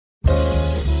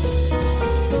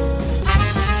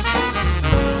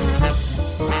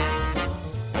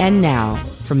And now,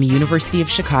 from the University of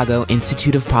Chicago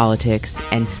Institute of Politics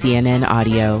and CNN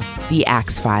Audio, The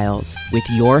Axe Files, with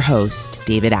your host,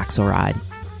 David Axelrod.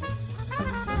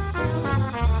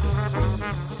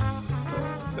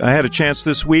 I had a chance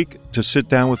this week to sit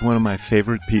down with one of my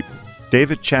favorite people,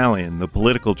 David Chalian, the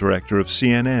political director of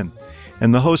CNN,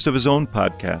 and the host of his own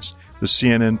podcast, the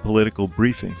CNN Political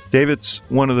Briefing. David's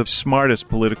one of the smartest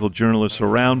political journalists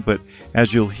around, but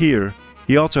as you'll hear,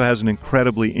 he also has an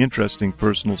incredibly interesting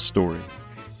personal story.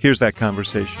 Here's that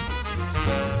conversation.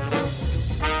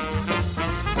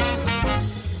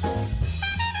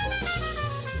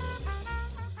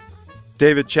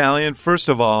 David Chalian, first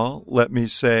of all, let me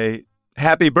say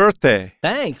happy birthday.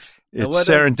 Thanks. It's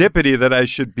serendipity that I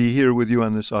should be here with you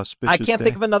on this auspicious day. I can't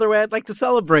think of another way I'd like to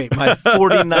celebrate my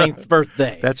 49th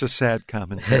birthday. That's a sad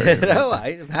commentary. No,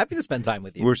 I'm happy to spend time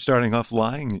with you. We're starting off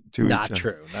lying to each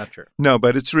other. Not true. No,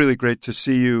 but it's really great to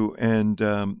see you. And,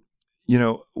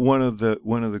 one of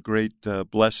the great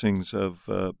blessings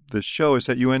of this show is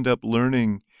that you end up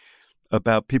learning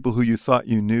about people who you thought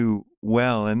you knew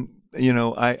well. And,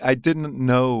 I didn't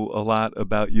know a lot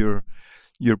about your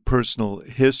personal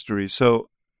history. So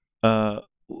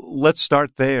let's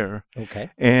start there. Okay.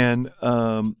 And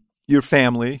your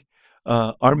family,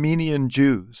 Armenian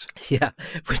Jews. Yeah,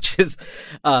 which is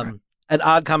an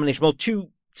odd combination. Well, two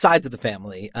sides of the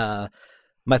family.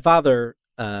 My father,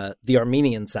 the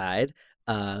Armenian side,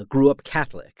 grew up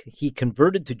Catholic. He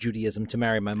converted to Judaism to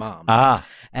marry my mom.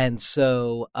 And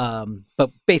so,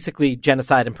 but basically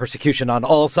genocide and persecution on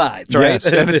all sides, right?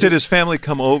 Yes. And did his family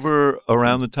come over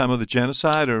around the time of the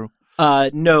genocide, or?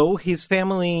 No, his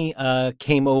family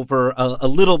came over a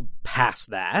little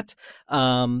past that.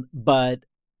 But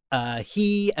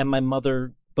he and my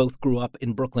mother both grew up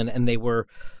in Brooklyn, and they were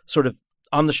sort of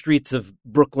on the streets of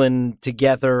Brooklyn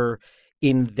together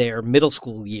in their middle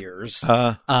school years.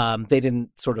 They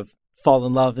didn't sort of fall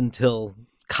in love until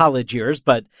college years,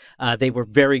 but they were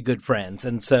very good friends.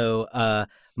 And so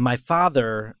my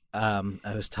father,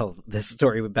 I was told this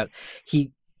story about,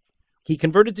 he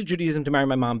converted to Judaism to marry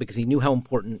my mom because he knew how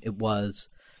important it was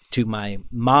to my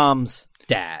mom's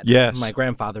dad, yes, my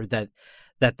grandfather,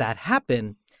 that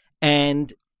happened.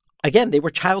 And again, they were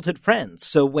childhood friends.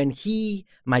 So when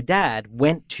my dad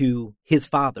went to his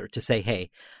father to say,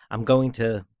 hey, I'm going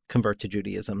to convert to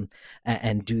Judaism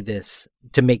and do this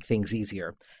to make things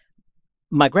easier.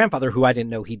 My grandfather, who I didn't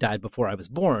know, he died before I was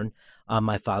born on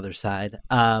my father's side,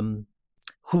 who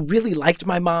really liked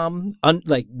my mom,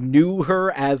 knew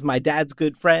her as my dad's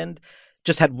good friend,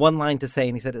 just had one line to say.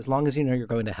 And he said, as long as you know you're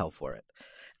going to hell for it.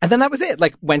 And then that was it.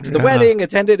 Went to the wedding,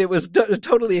 attended. It was a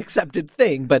totally accepted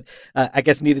thing, but I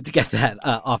guess needed to get that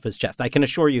off his chest. I can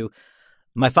assure you,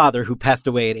 my father, who passed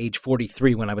away at age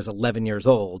 43 when I was 11 years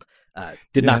old,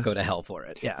 did not go to hell for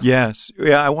it. Yeah. Yes.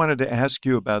 Yeah, I wanted to ask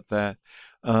you about that.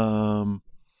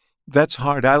 That's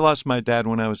hard. I lost my dad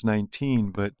when I was 19,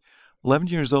 but 11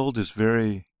 years old is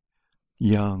very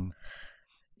young.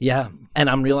 Yeah. And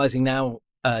I'm realizing now,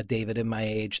 David, in my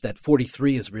age, that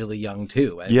 43 is really young,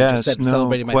 too. Yes, just no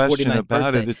celebrating my question 49th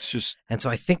about birthday. it. It's just... And so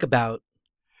I think about,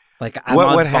 I'm what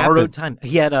on happened? borrowed time.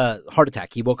 He had a heart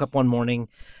attack. He woke up one morning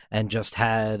and just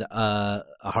had a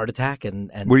heart attack and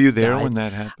Were you there died. when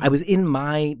that happened? I was in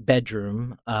my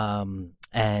bedroom, my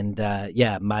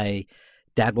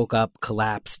dad woke up,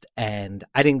 collapsed, and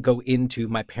I didn't go into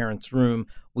my parents' room.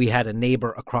 We had a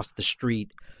neighbor across the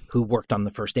street who worked on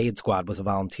the first aid squad, was a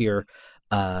volunteer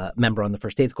member on the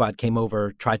first aid squad, came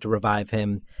over, tried to revive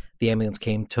him. The ambulance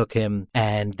came, took him,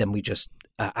 and then we just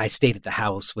I stayed at the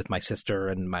house with my sister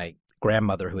and my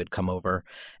grandmother who had come over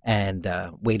and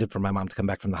waited for my mom to come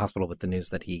back from the hospital with the news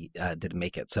that he didn't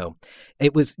make it. So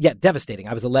it was, devastating.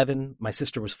 I was 11. My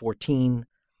sister was 14.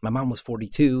 My mom was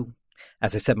 42.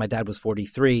 As I said, my dad was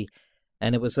 43.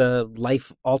 And it was a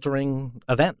life-altering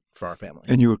event for our family.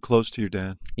 And you were close to your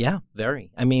dad? Yeah, very.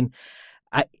 I mean,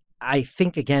 I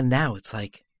think again now it's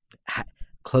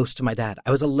close to my dad.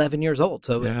 I was 11 years old.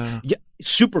 So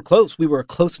super close. We were a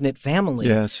close-knit family.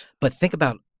 Yes. But think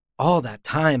about all that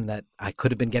time that I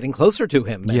could have been getting closer to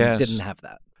him and didn't have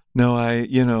that.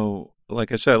 No,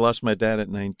 like I said, I lost my dad at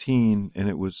 19 and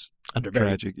it was under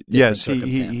tragic. Yes,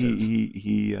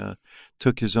 he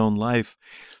took his own life.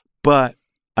 But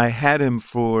I had him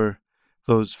for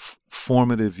those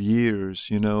formative years,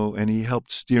 and he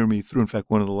helped steer me through. In fact,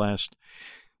 the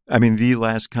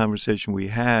last conversation we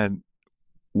had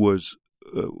was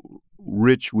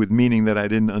rich with meaning that I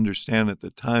didn't understand at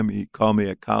the time. He called me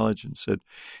at college and said,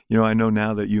 I know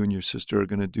now that you and your sister are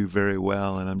going to do very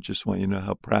well, and I just want you to know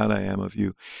how proud I am of you.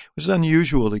 It was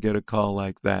unusual to get a call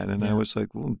like that, and I was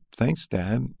like, well, thanks,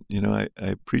 Dad. I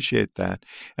appreciate that.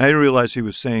 And I didn't realize he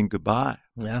was saying goodbye.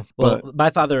 Yeah. Well, my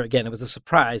father, again, it was a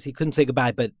surprise. He couldn't say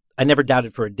goodbye, but I never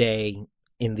doubted for a day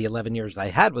in the 11 years I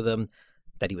had with him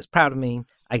that he was proud of me.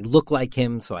 I look like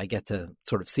him, so I get to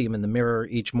sort of see him in the mirror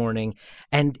each morning.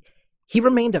 And he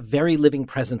remained a very living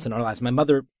presence in our lives. My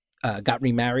mother got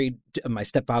remarried. My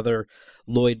stepfather,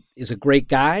 Lloyd, is a great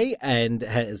guy and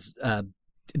has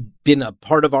been a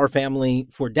part of our family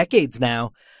for decades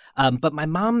now. But my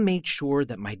mom made sure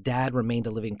that my dad remained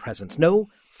a living presence. No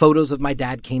photos of my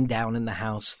dad came down in the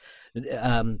house.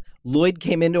 Lloyd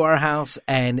came into our house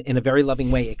and in a very loving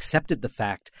way accepted the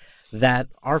fact that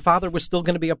our father was still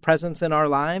going to be a presence in our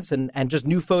lives, and just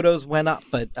new photos went up.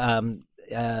 But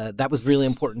that was really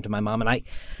important to my mom. And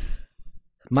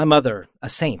my mother, a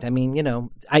saint. I mean,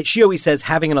 she always says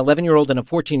having an 11-year-old and a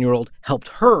 14-year-old helped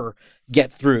her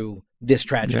get through this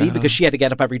tragedy because she had to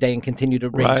get up every day and continue to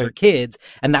raise her kids.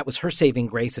 And that was her saving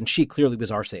grace. And she clearly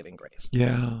was our saving grace.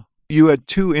 Yeah. You had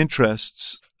two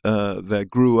interests that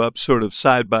grew up sort of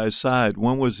side by side.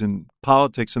 One was in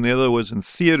politics and the other was in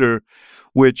theater,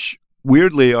 which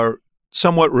weirdly are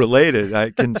somewhat related.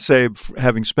 I can say,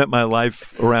 having spent my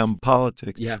life around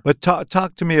politics. Yeah. But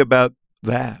talk to me about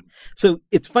that. So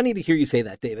it's funny to hear you say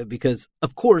that, David, because,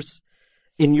 of course,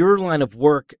 in your line of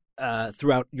work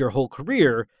throughout your whole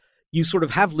career, you sort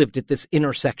of have lived at this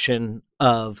intersection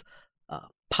of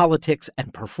politics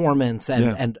and performance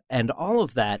and all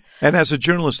of that. And as a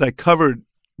journalist, I covered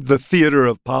the theater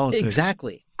of politics.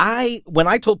 Exactly. When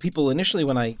I told people initially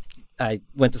when I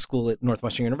went to school at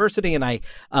Northwestern University and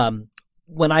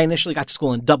when I initially got to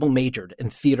school and double majored in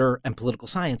theater and political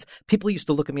science, people used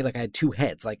to look at me like I had two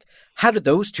heads. Like, how did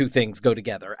those two things go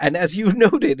together? And as you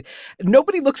noted,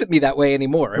 nobody looks at me that way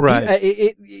anymore. Right.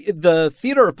 The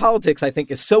theater of politics, I think,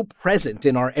 is so present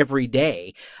in our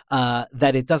everyday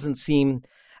that it doesn't seem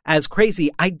as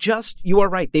crazy. You are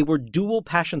right. They were dual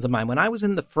passions of mine. When I was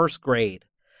in the first grade,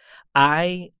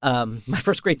 my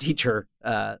first grade teacher,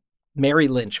 Mary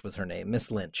Lynch was her name,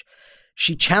 Miss Lynch.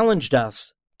 She challenged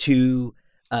us to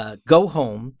go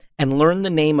home and learn the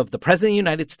name of the President of the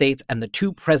United States and the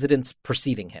two presidents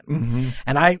preceding him. Mm-hmm.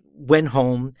 And I went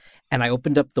home and I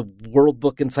opened up the World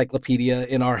Book Encyclopedia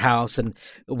in our house and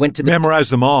went to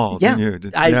memorized them all. Yeah, didn't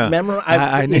you? I memorized.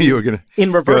 I knew you were going to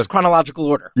in reverse chronological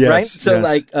order. Yes, right. So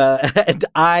yes. And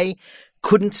I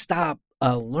couldn't stop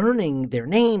learning their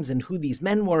names and who these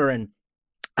men were. And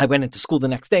I went into school the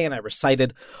next day and I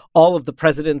recited all of the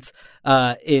presidents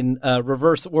in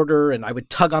reverse order, and I would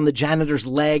tug on the janitor's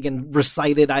leg and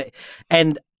recite it.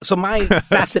 So my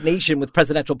fascination with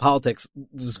presidential politics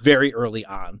was very early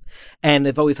on, and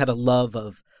I've always had a love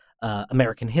of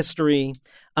American history.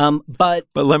 But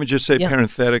let me just say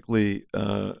parenthetically,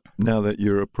 now that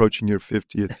you're approaching your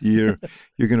 50th year,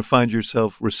 you're going to find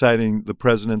yourself reciting the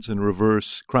presidents in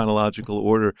reverse chronological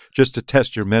order just to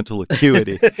test your mental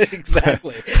acuity.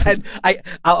 Exactly. And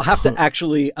I'll have to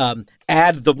actually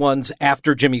add the ones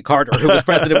after Jimmy Carter, who was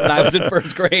president when I was in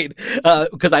first grade,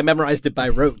 because I memorized it by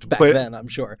rote back then, I'm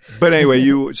sure. But anyway,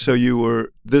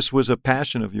 this was a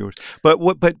passion of yours. But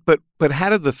how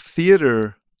did the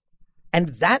theater... And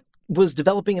that was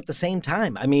developing at the same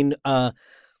time. I mean,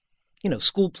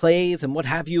 school plays and what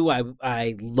have you.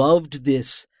 I loved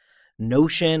this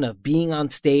notion of being on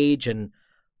stage and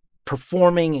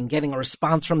performing and getting a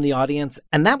response from the audience.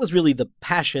 And that was really the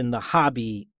passion, the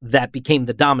hobby that became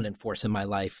the dominant force in my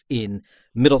life. In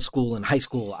middle school and high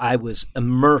school, I was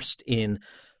immersed in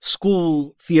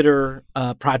school theater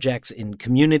projects, in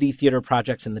community theater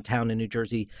projects in the town in New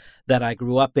Jersey that I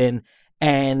grew up in.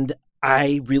 And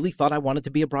I really thought I wanted to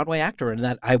be a Broadway actor and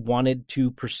that I wanted to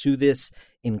pursue this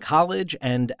in college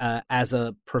and as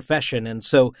a profession. And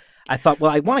so I thought,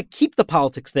 well, I want to keep the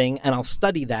politics thing and I'll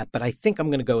study that, but I think I'm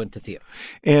going to go into theater.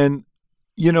 And,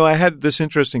 I had this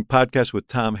interesting podcast with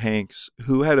Tom Hanks,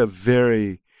 who had a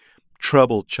very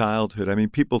troubled childhood. I mean,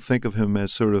 people think of him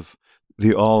as sort of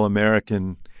the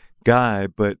all-American guy,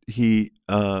 but he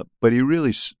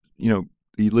really,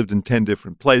 he lived in 10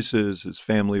 different places. His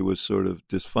family was sort of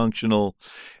dysfunctional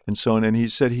and so on. And he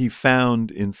said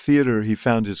in theater, he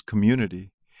found his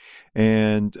community.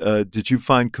 And did you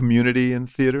find community in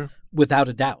theater? Without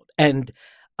a doubt. And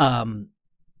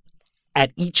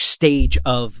at each stage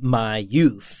of my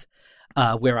youth,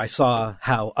 where I saw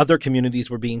how other communities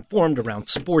were being formed around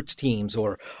sports teams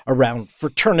or around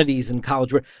fraternities in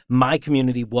college, where my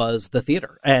community was the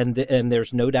theater. And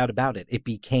there's no doubt about it. It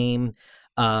became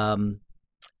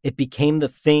It became the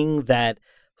thing that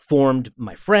formed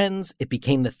my friends. It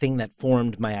became the thing that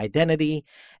formed my identity.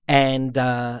 And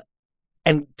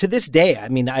to this day, I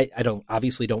mean, I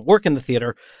obviously don't work in the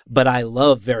theater, but I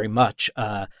love very much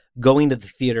going to the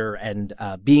theater and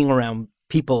being around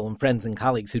people and friends and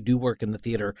colleagues who do work in the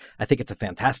theater. I think it's a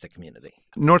fantastic community.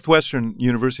 Northwestern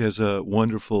University has a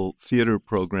wonderful theater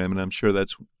program, and I'm sure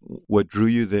that's what drew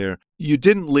you there. You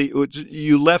didn't leave,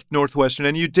 you left Northwestern,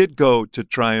 and you did go to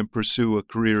try and pursue a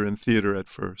career in theater at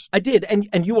first. I did,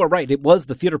 and you are right. It was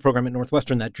the theater program at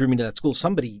Northwestern that drew me to that school.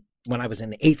 Somebody, when I was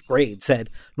in 8th grade, said,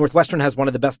 Northwestern has one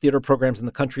of the best theater programs in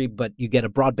the country, but you get a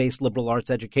broad-based liberal arts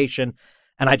education.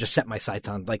 And I just set my sights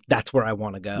on, like, that's where I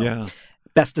want to go. Yeah.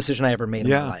 Best decision I ever made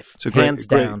in my life. It's a Hands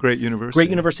down. great university. Great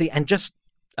university. And just...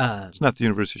 it's not the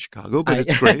University of Chicago, but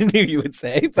it's great. I knew you would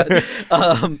say. But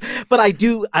I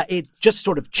do... it just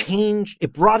sort of changed.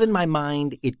 It broadened my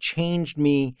mind. It changed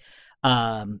me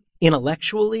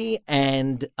intellectually.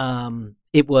 And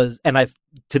it was... And I've,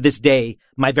 to this day,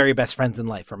 my very best friends in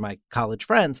life are my college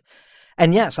friends.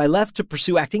 And yes, I left to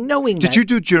pursue acting knowing Did you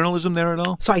do journalism there at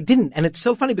all? So I didn't. And it's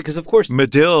so funny because, of course...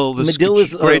 Medill is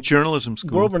a great journalism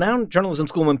school. World-renowned journalism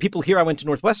school. When people hear I went to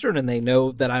Northwestern and they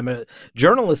know that I'm a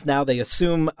journalist now, they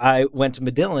assume I went to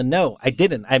Medill. And no, I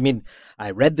didn't. I mean,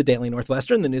 I read the Daily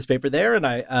Northwestern, the newspaper there, and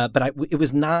it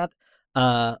was not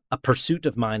a pursuit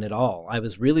of mine at all. I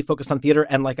was really focused on theater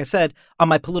and, like I said, on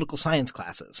my political science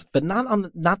classes, but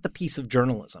not the piece of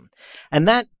journalism. And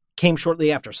that came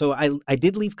shortly after. So I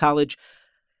did leave college,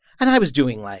 and I was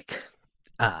doing like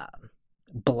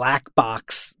black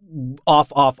box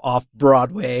off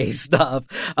Broadway stuff.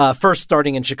 First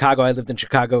starting in Chicago. I lived in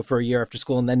Chicago for a year after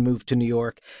school and then moved to New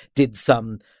York, did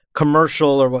some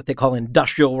commercial or what they call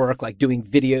industrial work, like doing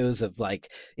videos of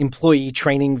like employee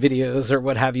training videos or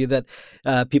what have you that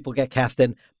people get cast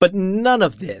in. But none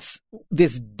of this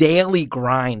daily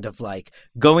grind of like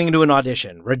going to an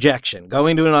audition, rejection,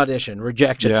 going to an audition,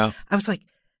 rejection. Yeah. I was like,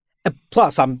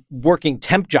 plus I'm working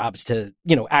temp jobs to,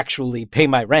 actually pay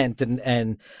my rent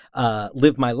and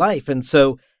live my life. And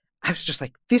so I was just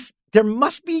like, there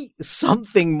must be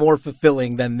something more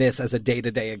fulfilling than this as a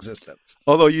day-to-day existence.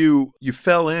 Although you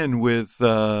fell in with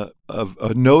a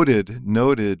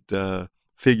noted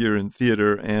figure in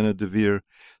theater, Anna Devere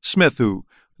Smith, who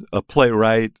a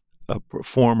playwright, a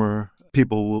performer.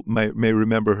 People may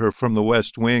remember her from The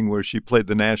West Wing, where she played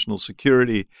the national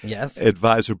security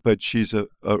advisor, but she's a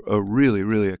really,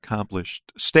 really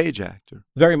accomplished stage actor.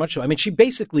 Very much so. I mean, she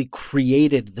basically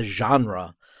created the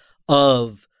genre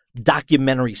of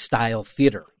documentary style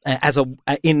theater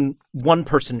in one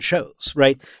person shows,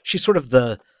 right? She's sort of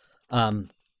the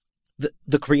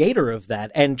creator of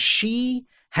that. And she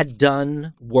had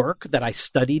done work that I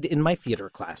studied in my theater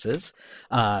classes,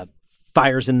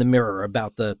 Fires in the Mirror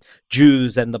about the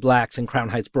Jews and the blacks in Crown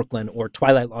Heights, Brooklyn, or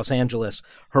Twilight Los Angeles,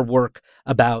 her work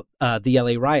about the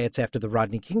LA riots after the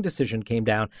Rodney King decision came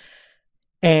down.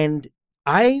 And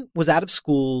I was out of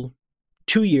school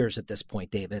 2 years at this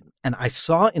point, David, and I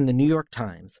saw in the New York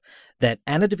Times that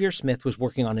Anna Devere Smith was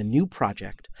working on a new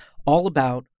project all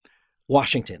about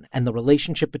Washington and the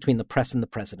relationship between the press and the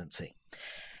presidency.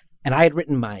 And I had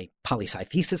written my poli-sci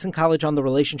thesis in college on the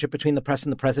relationship between the press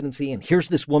and the presidency. And here's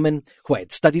this woman who I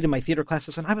had studied in my theater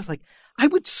classes. And I was like, I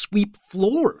would sweep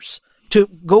floors to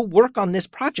go work on this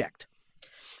project.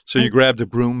 So you grabbed a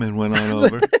broom and went on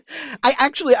over?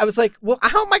 I was like, well,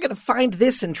 how am I going to find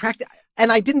this and track it?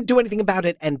 And I didn't do anything about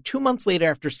it. And 2 months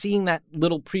later, after seeing that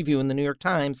little preview in the New York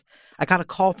Times, I got a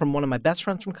call from one of my best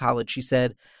friends from college. She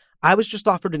said, I was just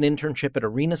offered an internship at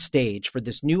Arena Stage for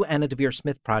this new Anna Devere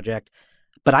Smith project,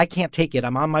 but I can't take it.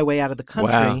 I'm on my way out of the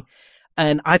country. Wow.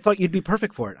 And I thought you'd be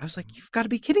perfect for it. I was like, you've got to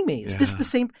be kidding me. Is this the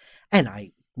same? And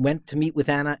I went to meet with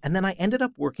Anna, and then I ended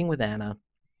up working with Anna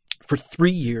for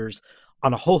 3 years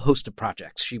on a whole host of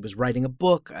projects. She was writing a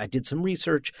book. I did some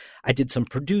research. I did some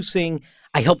producing.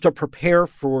 I helped her prepare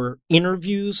for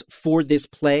interviews for this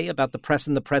play about the press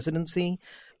and the presidency.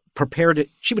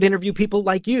 She would interview people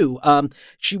like you.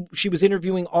 She was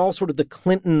interviewing all sort of the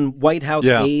Clinton White House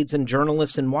aides and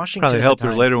journalists in Washington. Probably helped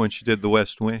her later when she did The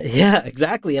West Wing. Yeah,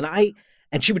 exactly.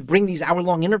 And she would bring these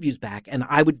hour-long interviews back, and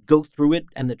I would go through it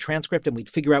and the transcript, and we'd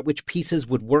figure out which pieces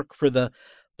would work for the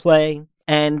play.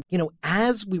 And,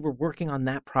 as we were working on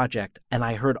that project, and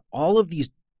I heard all of these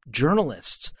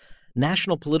journalists,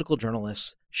 national political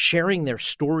journalists, sharing their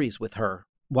stories with her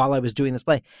while I was doing this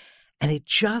play, and it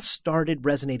just started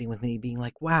resonating with me, being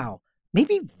like, wow,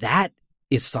 maybe that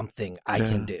is something I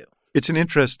can do. It's an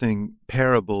interesting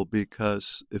parable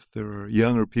because if there are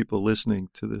younger people listening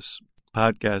to this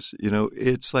podcast,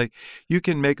 it's like you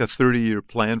can make a 30-year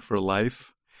plan for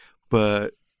life,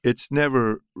 but it's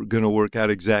never going to work out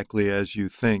exactly as you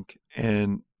think,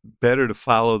 and better to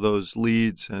follow those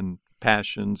leads and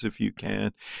passions if you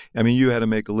can. I mean, you had to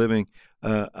make a living.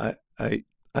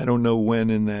 I don't know when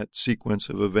in that sequence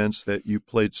of events that you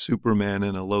played Superman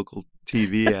in a local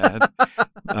TV ad.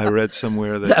 I read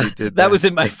somewhere that you did that. That was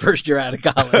in my first year out of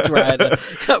college. Where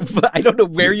I don't know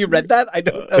where you read that. I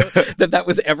don't know that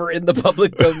was ever in the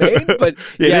public domain. But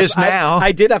it is now.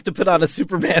 I did have to put on a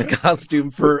Superman costume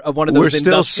for one of those. We're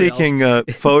still seeking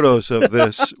photos of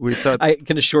this. We thought. I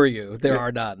can assure you there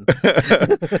are none.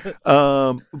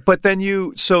 But then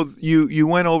you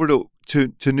went over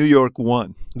to New York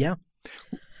One. Yeah.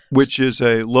 Which is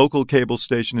a local cable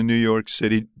station in New York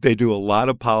City. They do a lot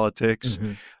of politics,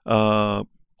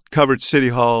 covered City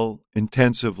Hall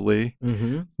intensively.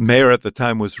 Mm-hmm. Mayor at the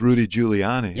time was Rudy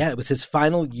Giuliani. Yeah, it was his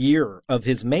final year of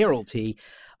his mayoralty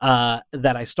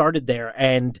that I started there.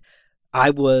 And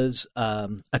I was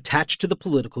attached to the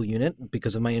political unit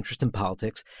because of my interest in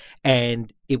politics.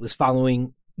 And it was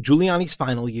following Giuliani's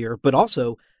final year, but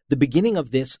also the beginning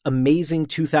of this amazing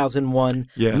 2001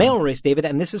 mayoral race, David.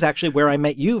 And this is actually where I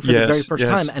met you for the very first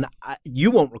time. And you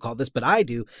won't recall this, but I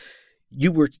do.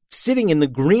 You were sitting in the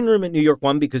green room at New York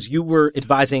One because you were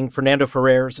advising Fernando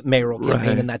Ferrer's mayoral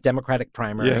campaign in that Democratic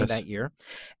primary that year.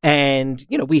 And,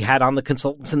 we had on the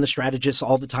consultants and the strategists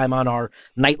all the time on our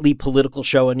nightly political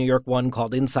show in New York One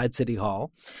called Inside City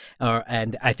Hall.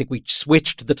 And I think we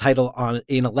switched the title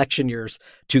in election years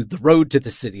to The Road to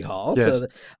the City Hall. Yes.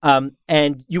 So,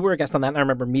 and you were a guest on that. And I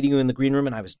remember meeting you in the green room,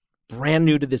 and I was brand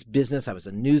new to this business. I was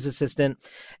a news assistant.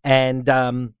 And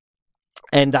I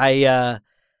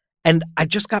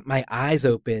just got my eyes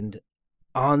opened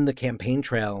on the campaign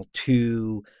trail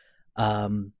to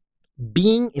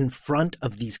being in front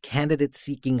of these candidates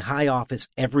seeking high office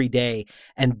every day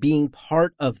and being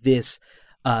part of this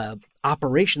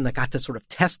operation that got to sort of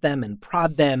test them and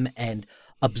prod them and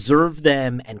observe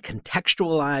them and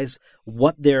contextualize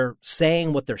what they're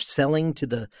saying, what they're selling to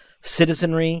the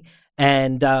citizenry.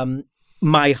 And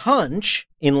my hunch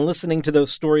in listening to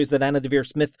those stories that Anna Deavere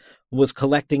Smith was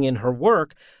collecting in her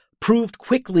work proved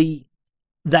quickly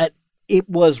that it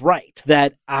was right,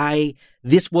 that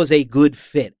this was a good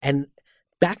fit. And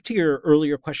back to your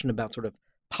earlier question about sort of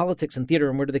politics and theater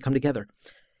and where do they come together?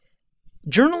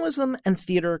 Journalism and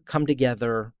theater come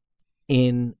together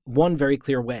in one very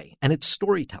clear way, and it's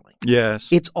storytelling. Yes.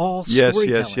 It's all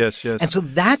storytelling. Yes. And so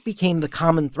that became the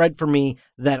common thread for me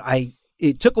that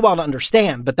it took a while to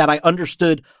understand, but that I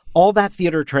understood all that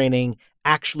theater training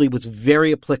actually was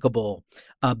very applicable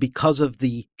because of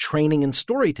the training in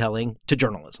storytelling to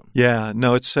journalism. Yeah,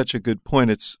 no, it's such a good point.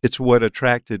 It's what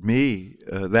attracted me.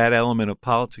 That element of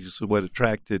politics is what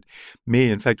attracted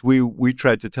me. In fact, we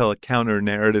tried to tell a counter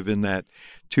narrative in that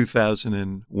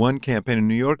 2001 campaign in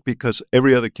New York because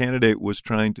every other candidate was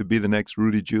trying to be the next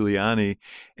Rudy Giuliani,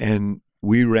 and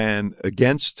we ran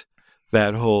against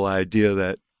that whole idea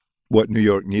that what New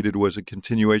York needed was a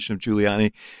continuation of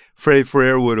Giuliani. Freddie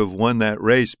Ferrer would have won that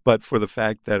race, but for the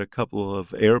fact that a couple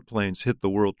of airplanes hit the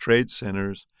World Trade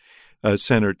Center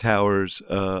towers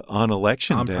on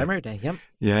election day. On primary day, yep.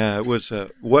 Yeah, it was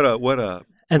what a.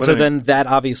 And so then that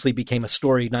obviously became a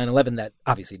story, 9/11, that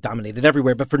obviously dominated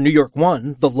everywhere. But for New York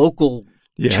One, the local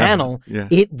channel,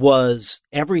 it was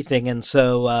everything. And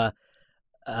so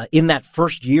in that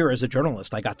first year as a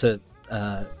journalist, I got to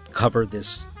cover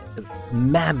this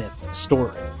mammoth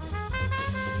story.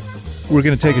 We're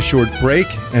going to take a short break,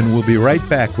 and we'll be right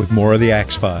back with more of the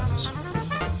Axe Files.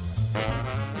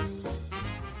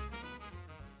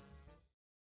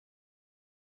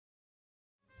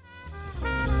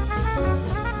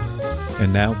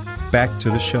 And now, back to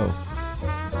the show.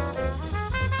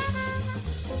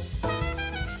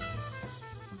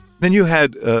 Then you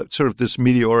had sort of this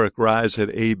meteoric rise at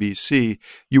ABC.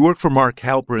 You worked for Mark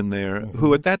Halperin there,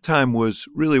 who at that time was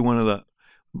really one of the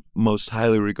most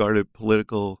highly regarded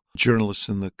political journalists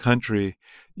in the country.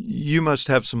 You must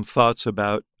have some thoughts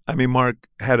about, Mark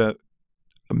had a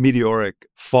meteoric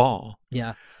fall.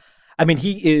 Yeah.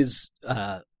 He is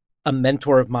a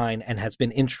mentor of mine and has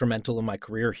been instrumental in my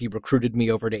career. He recruited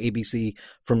me over to ABC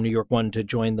from New York One to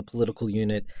join the political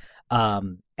unit.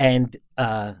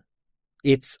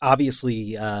 It's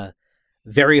obviously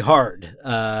very hard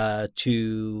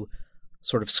to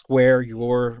sort of square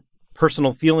your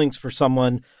personal feelings for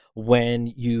someone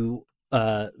when you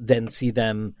then see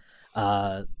them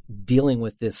dealing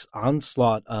with this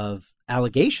onslaught of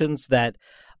allegations that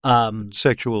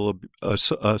sexual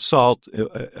assault,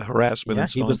 harassment. Yeah,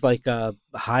 and so he on. was like a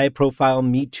high-profile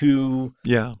Me Too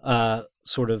Yeah.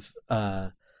 sort of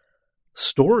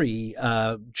story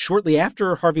shortly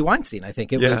after Harvey Weinstein. I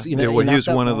think it was. He was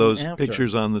one of those after.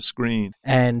 pictures on the screen,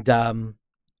 and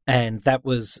that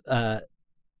was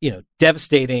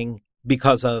devastating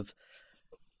because of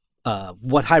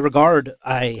what high regard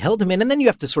I held him in. And then you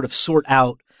have to sort of sort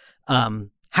out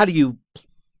how do you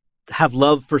have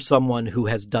love for someone who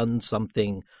has done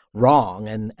something wrong,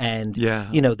 and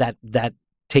that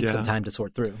takes some time to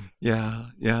sort through.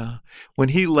 Yeah. When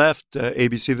he left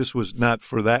ABC, this was not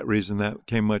for that reason. That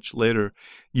came much later.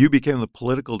 You became the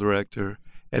political director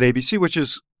at ABC, which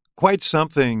is quite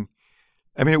something.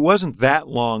 I mean, it wasn't that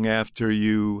long after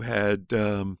you had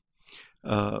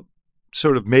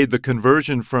sort of made the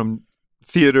conversion from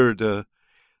theater to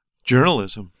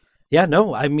journalism. Yeah,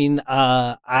 no, I mean,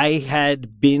 I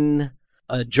had been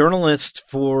a journalist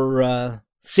for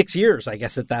 6 years, I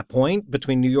guess, at that point,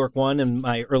 between New York One and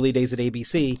my early days at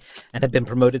ABC, and had been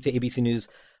promoted to ABC News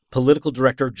political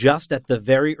director just at the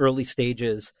very early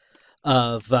stages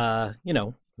of, better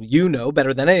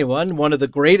than anyone, one of the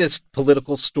greatest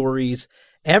political stories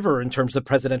ever in terms of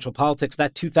presidential politics.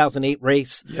 That 2008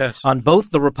 race on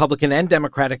both the Republican and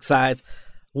Democratic sides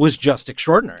was just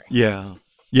extraordinary. Yeah,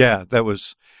 that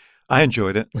was... I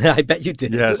enjoyed it. I bet you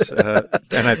did. Yes,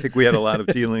 and I think we had a lot of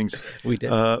dealings. We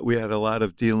did. We had a lot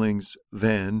of dealings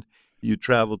then. You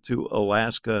traveled to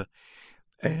Alaska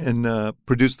and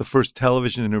produced the first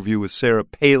television interview with Sarah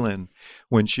Palin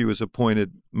when she was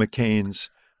appointed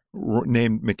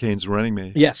named McCain's running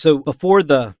mate. Yeah, so before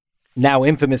the now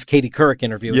infamous Katie Couric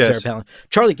interview with Sarah Palin,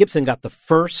 Charlie Gibson got the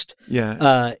first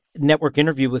network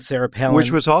interview with Sarah Palin.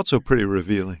 Which was also pretty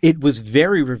revealing. It was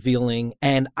very revealing,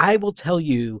 and I will tell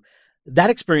you,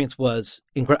 that experience was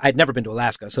incredible. I'd never been to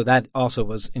Alaska, so that also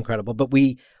was incredible. But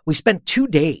we spent 2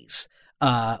 days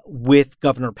with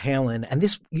Governor Palin, and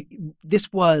this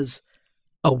was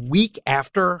a week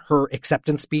after her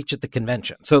acceptance speech at the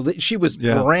convention. So she was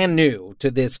brand new to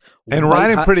this. And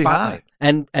riding pretty high.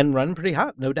 And running pretty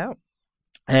hot, no doubt.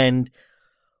 And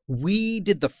we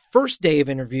did the first day of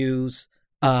interviews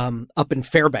up in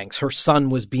Fairbanks. Her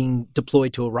son was being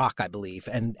deployed to Iraq, I believe,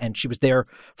 and she was there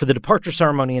for the departure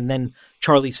ceremony. And then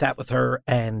Charlie sat with her,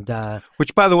 and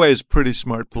which, by the way, is pretty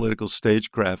smart political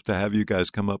stagecraft to have you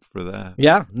guys come up for that.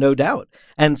 Yeah, no doubt.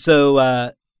 And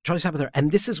so Charlie sat with her,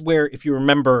 and this is where, if you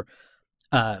remember,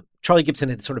 Charlie Gibson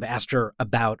had sort of asked her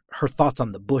about her thoughts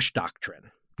on the Bush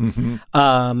doctrine,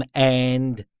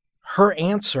 and her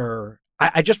answer.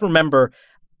 I just remember.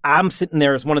 I'm sitting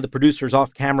there as one of the producers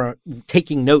off camera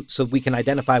taking notes so we can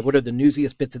identify what are the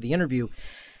newsiest bits of the interview.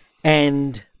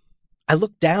 And I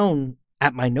looked down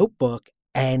at my notebook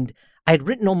and I had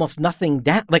written almost nothing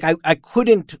down. Like I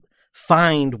couldn't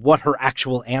find what her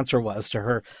actual answer was to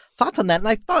her thoughts on that. And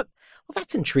I thought, well,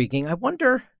 that's intriguing. I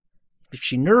wonder if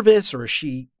she's nervous or is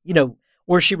she,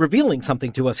 or is she revealing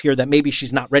something to us here that maybe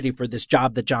she's not ready for this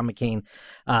job that John McCain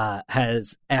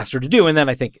has asked her to do? And then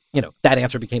I think, that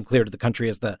answer became clear to the country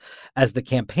as the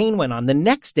campaign went on. The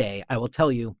next day, I will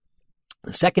tell you,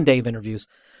 the second day of interviews,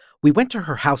 we went to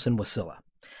her house in Wasilla.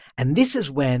 And this is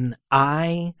when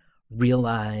I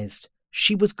realized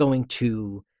she was going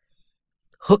to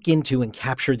hook into and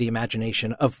capture the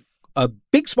imagination of a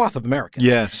big swath of Americans.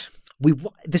 Yes.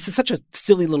 This is such a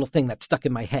silly little thing that stuck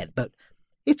in my head, but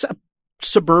it's a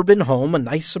suburban home, a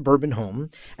nice suburban home.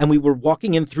 And we were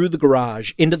walking in through the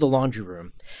garage into the laundry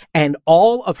room, and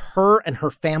all of her and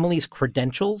her family's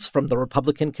credentials from the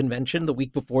Republican convention the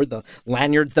week before, the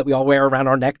lanyards that we all wear around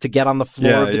our neck to get on the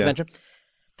floor of the convention,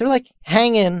 they're like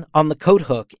hanging on the coat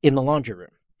hook in the laundry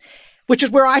room, which is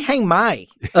where I hang my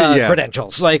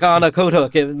credentials, like on a coat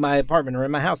hook in my apartment or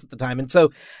in my house at the time. And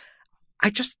so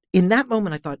in that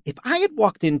moment, I thought, if I had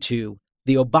walked into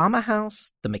the Obama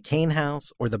house, the McCain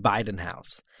house, or the Biden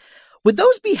house, would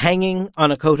those be hanging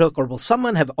on a coat hook, or will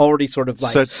someone have already sort of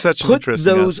like such put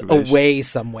those away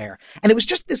somewhere? And it was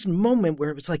just this moment where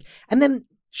it was like, and then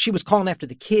she was calling after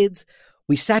the kids.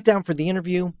 We sat down for the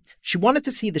interview. She wanted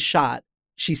to see the shot.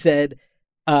 She said,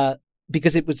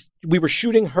 because we were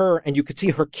shooting her and you could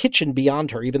see her kitchen beyond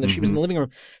her, even though she was in the living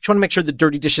room. She wanted to make sure the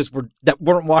dirty dishes that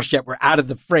weren't washed yet were out of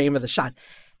the frame of the shot.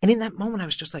 And in that moment, I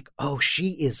was just like, oh,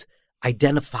 she is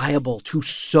identifiable to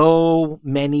so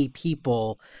many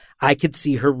people. I could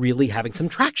see her really having some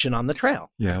traction on the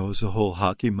trail. Yeah, it was a whole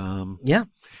hockey mom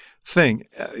thing.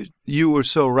 You were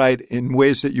so right in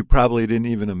ways that you probably didn't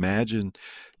even imagine.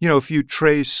 If you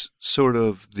trace sort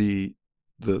of the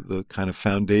kind of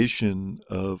foundation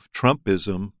of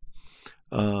Trumpism,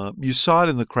 you saw it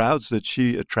in the crowds that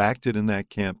she attracted in that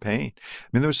campaign. I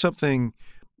mean, there was something,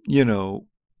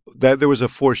 that there was a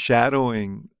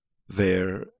foreshadowing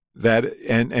there that,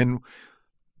 and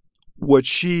what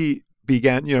she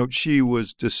began, she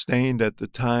was disdained at the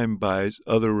time by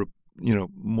other,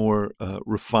 more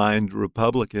refined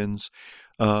Republicans.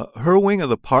 Her wing of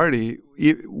the party,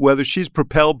 whether she's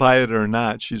propelled by it or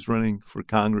not, she's running for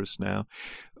Congress now.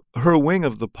 Her wing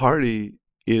of the party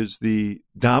is the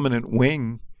dominant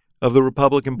wing of the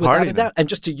Republican Party. Without a doubt. And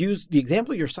just to use the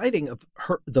example you're citing of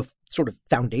the sort of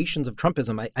foundations of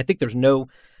Trumpism, I think there's no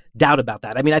doubt about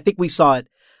that. I mean, I think we saw it,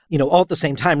 all at the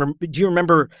same time. Do you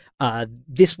remember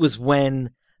this was when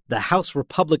the House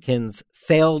Republicans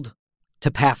failed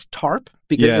to pass TARP?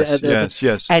 Because,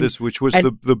 yes. Which was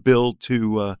the bill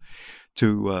to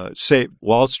save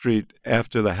Wall Street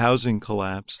after the housing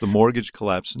collapse, the mortgage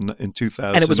collapse in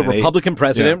 2008. And it was a Republican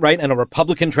president, right? And a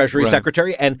Republican Treasury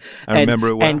Secretary. And I remember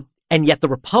it well. And yet the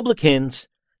Republicans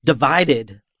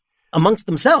divided amongst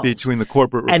themselves. Between the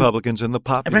corporate Republicans and the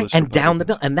populist and down the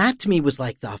bill. And that to me was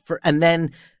like and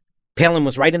then Palin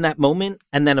was right in that moment.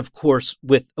 And then, of course,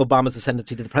 with Obama's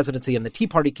ascendancy to the presidency and the Tea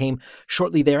Party came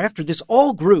shortly thereafter, this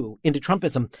all grew into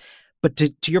Trumpism. But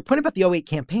to your point about the 2008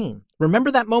 campaign, remember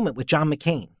that moment with John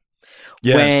McCain?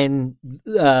 Yes. When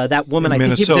that woman, I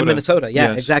think he was in Minnesota. Yeah,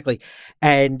 yes. Exactly.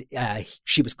 And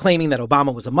she was claiming that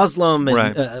Obama was a Muslim,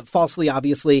 and falsely,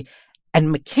 obviously.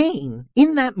 And McCain,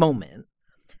 in that moment,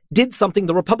 did something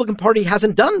the Republican Party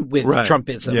hasn't done with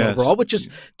Trumpism overall, which is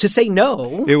to say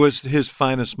no. It was his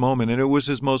finest moment, and it was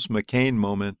his most McCain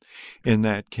moment in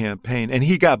that campaign. And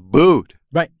he got booed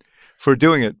for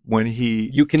doing it when he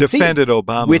defended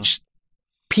Obama. Which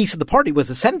piece of the party was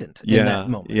ascendant in that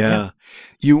moment. Yeah.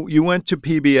 You went to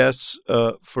PBS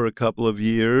for a couple of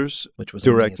years, which was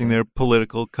directing amazing. Their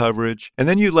political coverage. And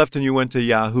then you left and you went to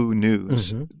Yahoo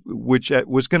News, which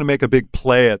was going to make a big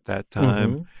play at that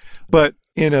time. But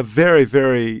in a very,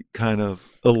 very kind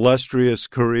of illustrious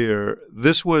career,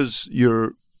 this was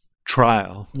your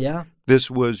trial. Yeah. This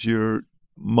was your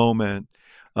moment.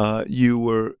 I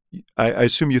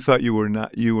assume you thought you were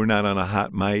not on a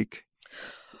hot mic.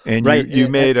 And you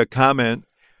made a comment,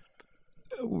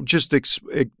 just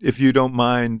if you don't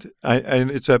mind, and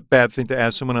it's a bad thing to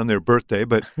ask someone on their birthday,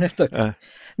 but that's okay.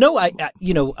 No,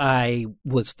 I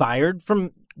was fired from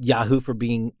Yahoo for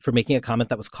making a comment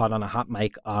that was caught on a hot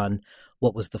mic on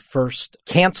what was the first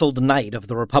canceled night of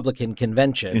the Republican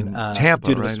convention in Tampa,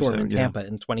 due to a storm in Tampa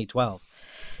in 2012.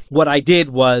 What I did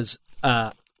was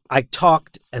I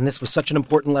talked, and this was such an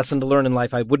important lesson to learn in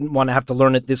life. I wouldn't want to have to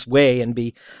learn it this way and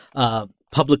be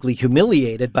publicly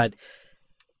humiliated, but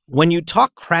when you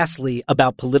talk crassly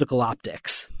about political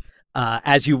optics,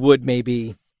 as you would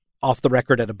maybe off the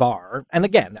record at a bar, and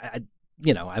again,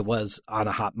 I was on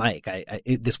a hot mic.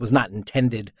 This was not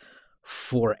intended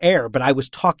for air, but I was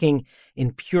talking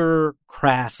in pure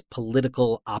crass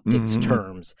political optics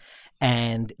terms,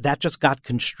 and that just got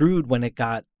construed when it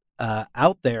got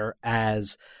out there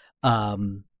as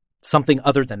something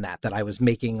other than that I was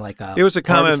making it was a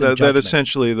comment that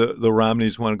essentially the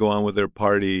Romneys want to go on with their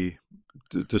party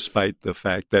despite the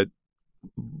fact that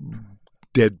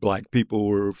dead black people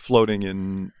were floating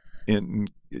in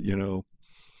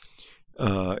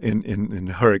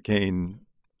hurricane.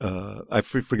 I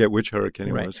forget which hurricane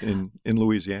it was in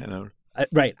Louisiana.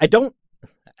 Right. I don't.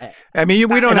 I mean,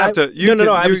 we don't have to.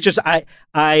 No. I was just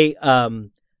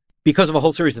because of a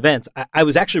whole series of events. I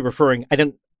was actually referring.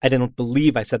 I didn't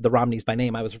believe I said the Romneys by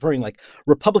name. I was referring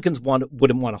Republicans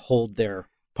wouldn't want to hold their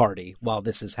party while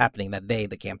this is happening, that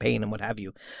the campaign and what have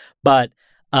you. But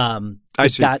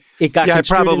it got I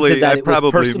probably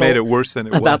made it worse than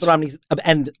it about was. The Romneys.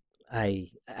 And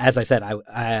as I said,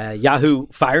 Yahoo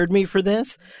fired me for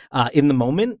this in the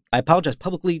moment. I apologized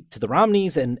publicly to the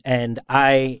Romneys,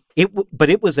 but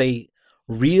it was a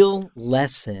real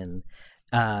lesson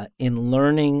in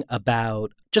learning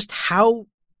about just how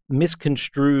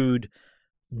misconstrued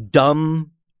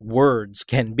dumb words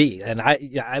can be. And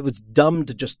I was dumb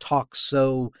to just talk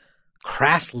so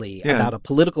crassly about a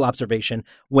political observation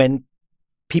when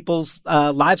people's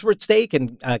lives were at stake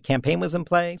and a campaign was in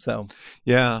play. So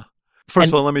First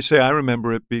of all, let me say I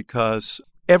remember it because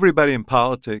everybody in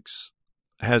politics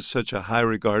has such a high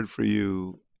regard for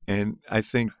you, and I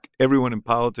think everyone in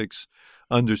politics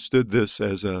understood this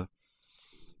as a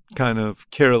kind of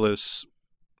careless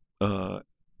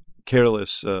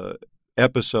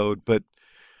episode, but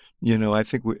I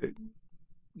think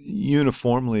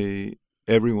uniformly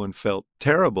everyone felt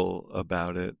terrible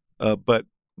about it, but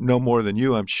no more than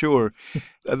you, I'm sure.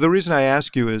 The reason I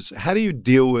ask you is, how do you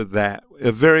deal with that?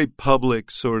 A very public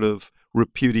sort of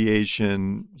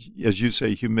repudiation, as you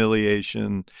say,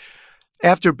 humiliation,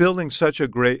 after building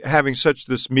having such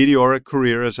this meteoric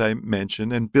career, as I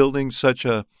mentioned, and building such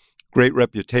a great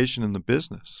reputation in the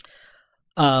business.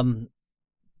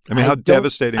 I mean, how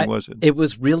devastating was it? It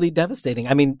was really devastating.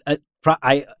 I mean,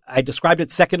 I described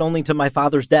it second only to my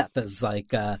father's death as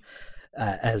like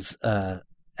as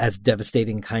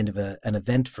devastating kind of an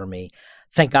event for me.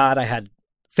 Thank God I had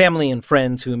family and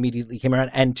friends who immediately came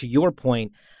around. And to your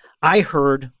point, I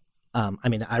heard.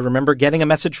 I remember getting a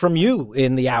message from you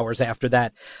in the hours after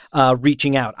that,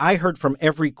 reaching out. I heard from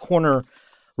every corner,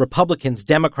 Republicans,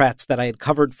 Democrats that I had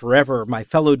covered forever, my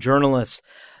fellow journalists.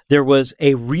 There was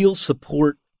a real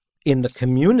support in the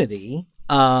community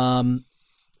that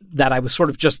I was sort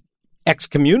of just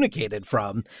excommunicated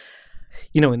from.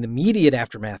 You know, in the immediate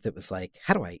aftermath, it was like,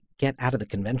 how do I get out of the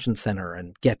convention center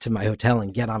and get to my hotel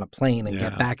and get on a plane and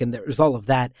get back? And there was all of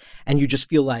that. And you just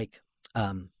feel like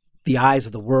the eyes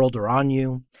of the world are on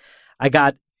you. I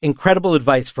got incredible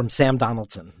advice from Sam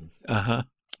Donaldson,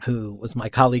 who was my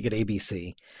colleague at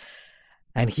ABC.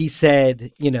 And he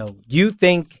said, you know, you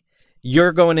think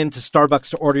you're going into Starbucks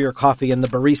to order your coffee and the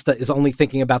barista is only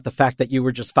thinking about the fact that you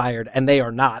were just fired, and they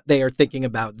are not. They are thinking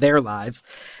about their lives.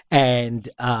 And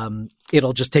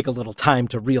it'll just take a little time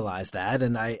to realize that.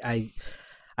 And I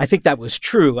think that was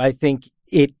true. I think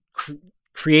it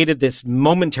created this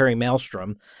momentary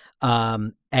maelstrom.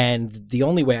 And the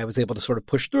only way I was able to sort of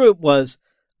push through it was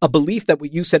a belief that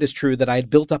what you said is true, that I had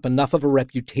built up enough of a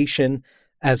reputation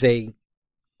as a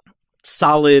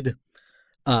solid,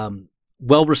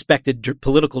 well-respected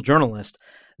political journalist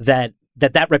that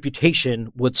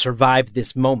reputation would survive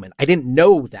this moment. I didn't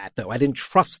know that, though. I didn't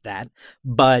trust that.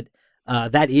 But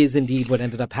that is indeed what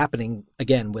ended up happening,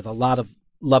 again, with a lot of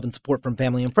love and support from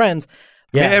family and friends.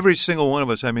 Yeah. Every single one of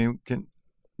us, I mean,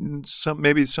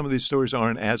 maybe some of these stories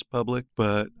aren't as public,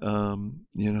 but,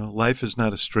 life is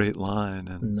not a straight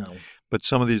line. No. But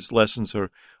some of these lessons are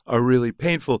really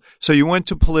painful. So you went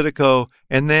to Politico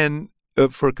and then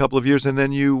for a couple of years, and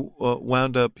then you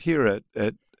wound up here at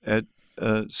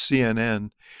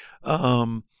CNN.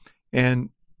 And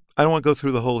I don't want to go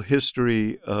through the whole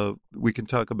history of, we can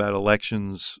talk about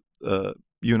elections. You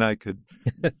and I could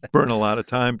burn a lot of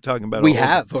time talking about it. We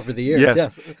have over the years.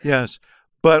 Yes.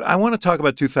 But I want to talk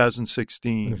about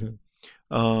 2016.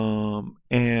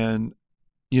 And,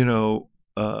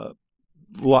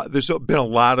 there's been a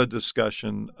lot of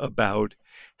discussion about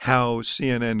how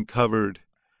CNN covered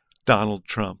Donald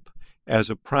Trump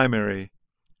as a primary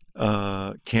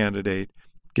candidate,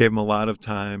 gave him a lot of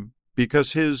time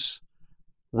because his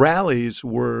rallies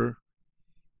were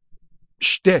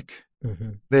shtick.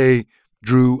 They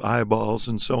drew eyeballs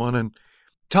and so on. And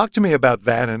talk to me about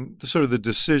that and sort of the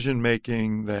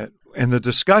decision-making and the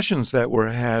discussions that were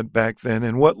had back then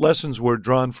and what lessons were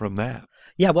drawn from that.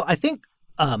 Yeah, well, I think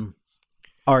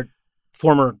our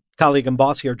former colleague and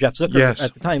boss here, Jeff Zucker,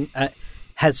 at the time,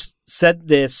 has said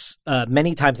this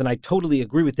many times, and I totally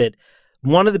agree with it.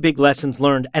 One of the big lessons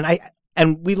learned,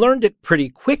 and we learned it pretty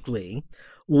quickly,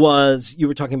 was, you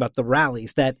were talking about the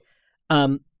rallies, that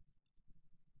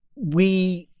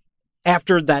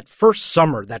after that first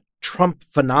summer, that Trump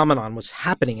phenomenon was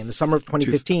happening in the summer of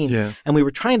 2015, and we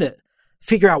were trying to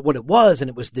figure out what it was, and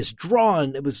it was this draw,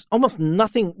 and it was almost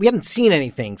nothing. We hadn't seen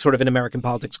anything sort of in American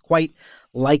politics quite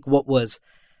like what was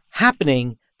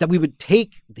happening, that we would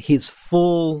take his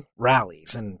full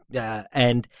rallies.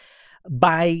 And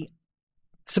by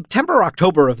September or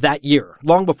October of that year,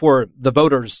 long before the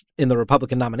voters in the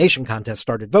Republican nomination contest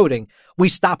started voting, we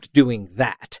stopped doing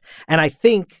that. And I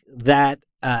think that,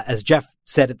 as Jeff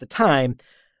said at the time,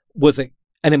 was an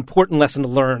important lesson to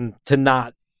learn, to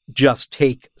not just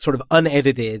take sort of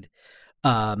unedited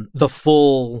the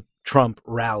full Trump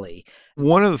rally.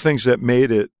 One of the things that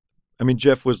made it, I mean,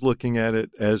 Jeff was looking at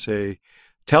it as a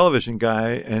television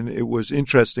guy, and it was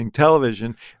interesting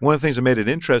television. One of the things that made it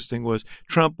interesting was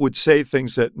Trump would say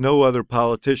things that no other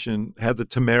politician had the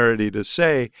temerity to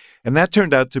say, and that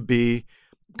turned out to be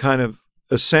kind of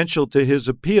essential to his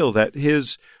appeal, that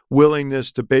his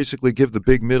willingness to basically give the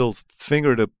big middle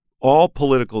finger to all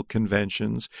political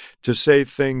conventions, to say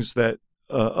things that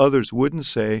others wouldn't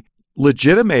say,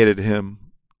 legitimated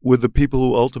him with the people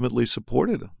who ultimately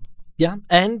supported him. Yeah.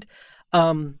 And,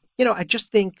 I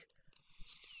just think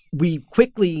we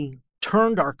quickly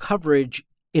turned our coverage,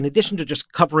 in addition to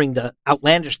just covering the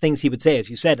outlandish things he would say, as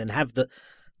you said, and have the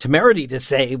temerity to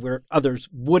say where others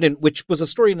wouldn't, which was a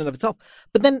story in and of itself.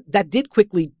 But then that did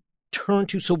quickly turn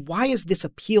to, so why is this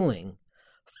appealing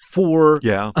for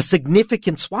a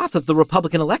significant swath of the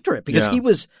Republican electorate? Because he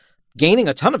was gaining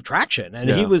a ton of traction, and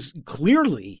he was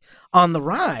clearly on the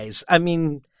rise. I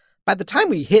mean, by the time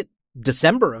we hit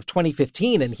December of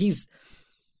 2015 and he's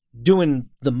doing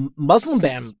the Muslim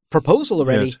ban proposal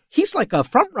already, he's like a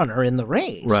front runner in the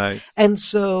race. Right. And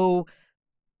so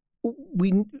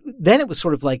then it was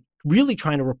sort of like really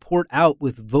trying to report out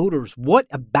with voters what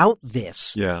about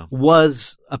this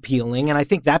was appealing. And I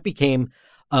think that became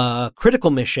a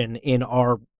critical mission in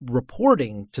our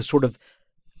reporting to sort of,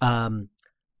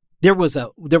 there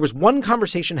was one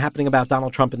conversation happening about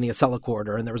Donald Trump in the Acela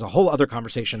corridor, and there was a whole other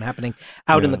conversation happening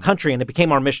out in the country, and it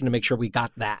became our mission to make sure we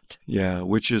got that. Yeah,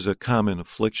 which is a common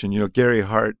affliction. Gary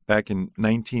Hart back in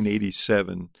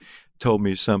 1987 told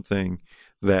me something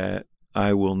that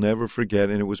I will never forget,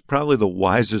 and it was probably the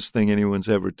wisest thing anyone's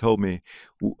ever told me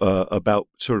about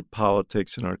sort of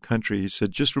politics in our country. He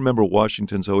said, just remember,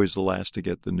 Washington's always the last to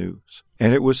get the news.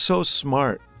 And it was so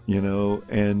smart,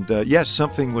 and yes,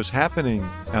 something was happening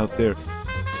out there.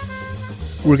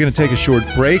 We're going to take a short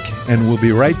break, and we'll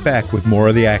be right back with more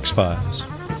of the Axe Files.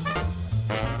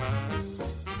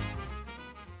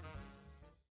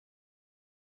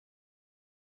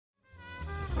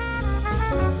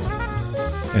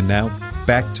 And now,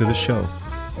 back to the show.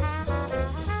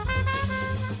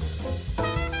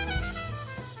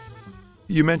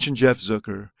 You mentioned Jeff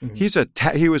Zucker.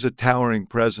 Mm-hmm. He was a towering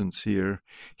presence here.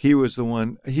 He was the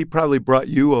one, he probably brought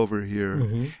you over here,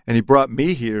 and he brought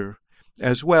me here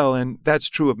as well. And that's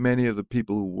true of many of the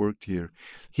people who worked here.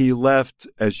 He left,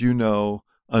 as you know,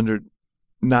 under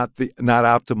not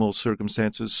optimal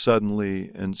circumstances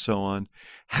suddenly and so on.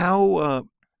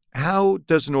 How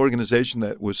does an organization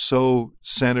that was so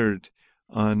centered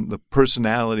on the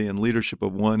personality and leadership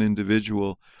of one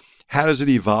individual, how does it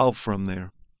evolve from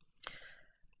there?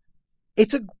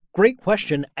 It's a great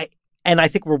question, and I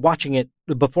think we're watching it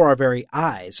before our very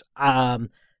eyes.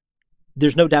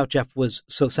 There's no doubt Jeff was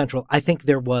so central. I think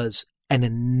there was an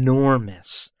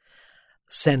enormous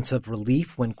sense of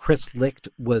relief when Chris Licht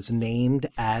was named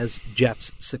as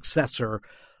Jeff's successor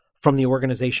from the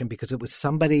organization, because it was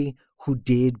somebody who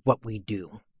did what we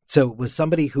do. So it was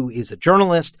somebody who is a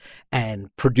journalist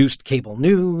and produced cable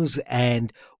news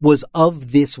and was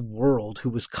of this world, who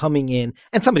was coming in,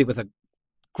 and somebody with a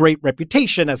great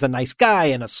reputation as a nice guy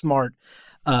and a smart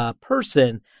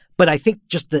person. But I think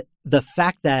just the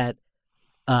fact that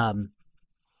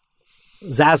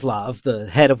Zaslav, the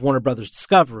head of Warner Brothers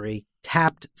Discovery,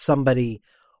 tapped somebody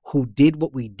who did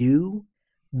what we do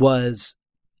was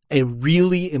a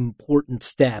really important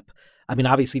step. I mean,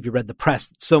 obviously, if you read the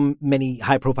press, so many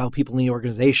high-profile people in the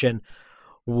organization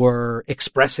were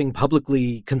expressing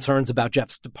publicly concerns about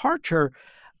Jeff's departure.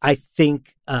 I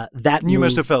think that you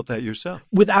must have felt that yourself.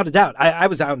 Without a doubt. I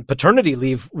was out on paternity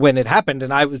leave when it happened,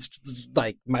 and I was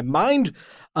like, my mind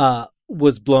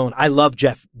was blown. I love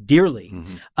Jeff dearly.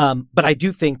 But I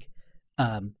do think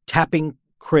tapping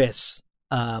Chris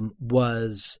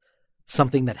was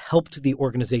something that helped the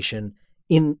organization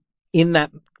in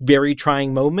that very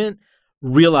trying moment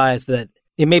realize that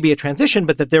it may be a transition,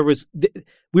 but that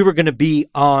we were going to be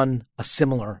on a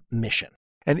similar mission.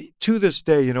 And to this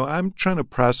day, I'm trying to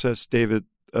process, David,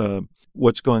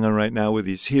 what's going on right now with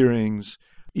these hearings,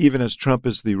 even as Trump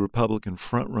is the Republican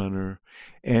frontrunner.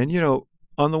 And,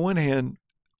 on the one hand,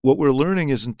 what we're learning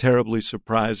isn't terribly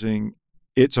surprising.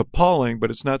 It's appalling,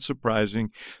 but it's not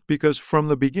surprising, because from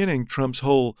the beginning, Trump's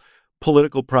whole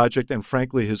political project, and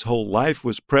frankly, his whole life,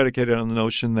 was predicated on the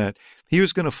notion that he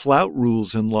was going to flout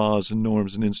rules and laws and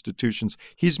norms and institutions.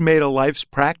 He's made a life's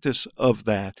practice of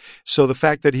that. So the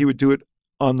fact that he would do it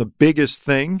on the biggest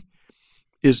thing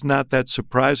is not that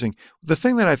surprising. The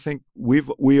thing that I think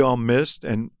we all missed,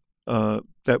 and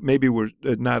that maybe we're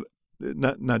not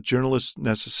journalists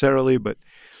necessarily, but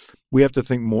we have to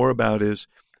think more about, is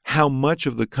how much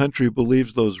of the country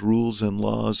believes those rules and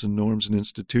laws and norms and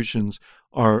institutions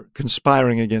are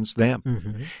conspiring against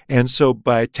them. And so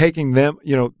by taking them,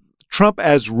 Trump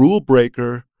as rule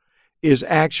breaker is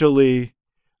actually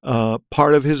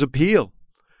part of his appeal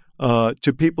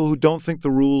to people who don't think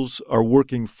the rules are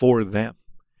working for them.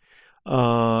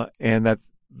 And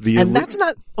that's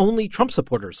not only Trump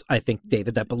supporters, I think,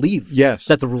 David, that believe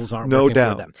that the rules aren't working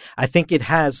for them. I think it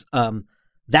has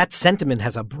that sentiment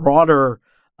has a broader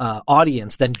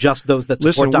audience than just those that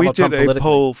support Donald Trump politically. We did a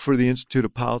poll for the Institute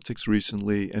of Politics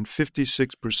recently, and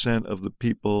 56% of the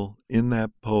people in that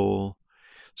poll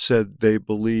said they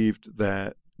believed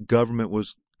that government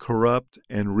was corrupt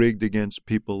and rigged against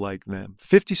people like them.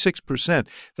 56%.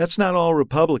 That's not all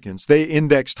Republicans. They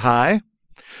indexed high,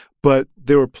 but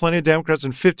there were plenty of Democrats,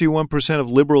 and 51% of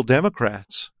liberal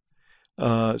Democrats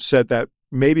said that,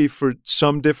 maybe for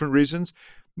some different reasons.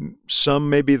 Some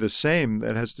may be the same.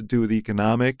 That has to do with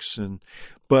economics,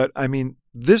 but I mean,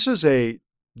 this is a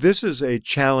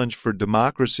challenge for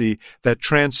democracy that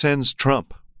transcends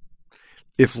Trump.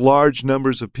 If large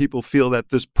numbers of people feel that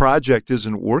this project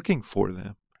isn't working for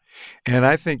them, And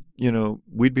I think,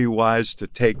 we'd be wise to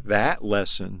take that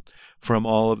lesson from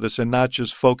all of this and not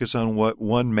just focus on what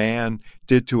one man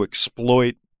did to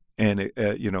exploit and,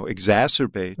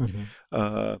 exacerbate. Mm-hmm.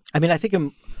 I think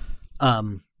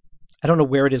I don't know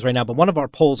where it is right now, but one of our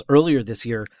polls earlier this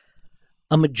year,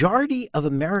 a majority of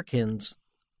Americans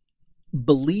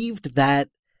believed that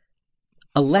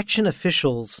election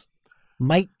officials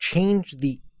might change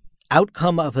the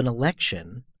outcome of an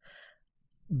election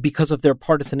because of their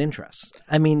partisan interests.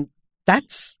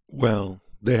 That's... Well,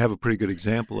 they have a pretty good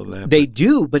example of that. They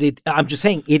do, but I'm just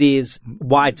saying it is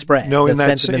widespread. No, the in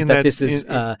that sentiment in that that, this is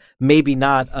maybe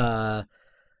not a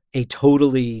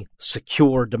totally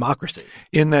secure democracy.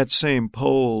 In that same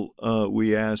poll,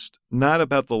 we asked not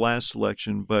about the last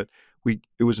election, but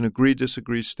it was an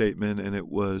agree-disagree statement, and it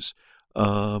was,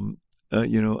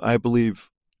 I believe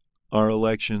our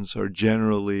elections are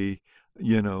generally,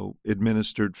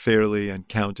 administered fairly and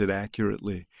counted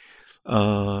accurately.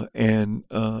 And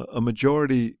a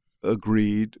majority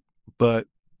agreed, but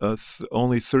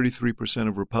only 33%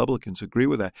 of Republicans agree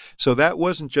with that. So that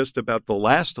wasn't just about the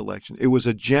last election. It was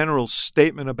a general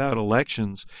statement about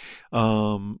elections.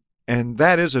 And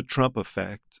that is a Trump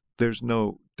effect. There's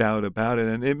no doubt about it.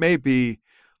 And it may be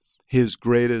his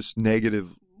greatest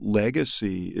negative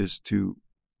legacy is to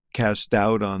cast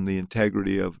doubt on the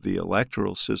integrity of the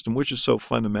electoral system, which is so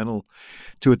fundamental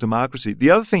to a democracy. The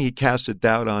other thing he casted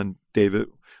doubt on, David,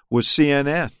 was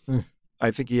CNN.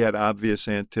 I think he had obvious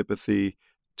antipathy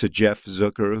to Jeff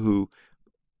Zucker, who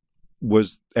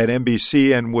was at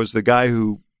NBC and was the guy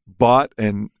who bought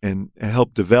and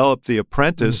helped develop The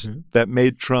Apprentice that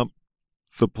made Trump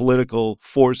the political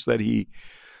force that he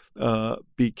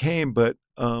became. But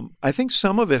I think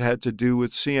some of it had to do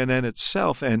with CNN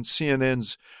itself and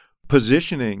CNN's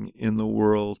positioning in the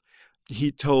world.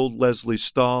 He told Leslie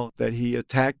Stahl that he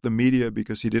attacked the media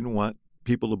because he didn't want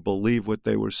people to believe what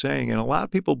they were saying. And a lot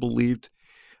of people believed,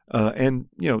 and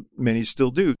many still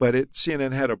do, but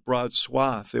CNN had a broad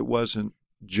swath. It wasn't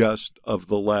just of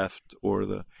the left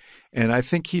and I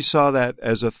think he saw that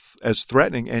as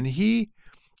threatening. And he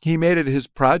made it his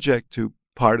project to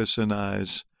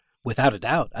partisanize. Without a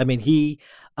doubt. He,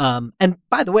 and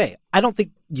by the way, I don't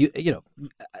think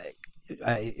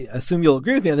I assume you'll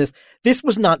agree with me on this. This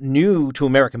was not new to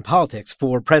American politics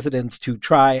for presidents to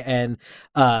try and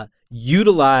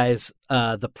utilize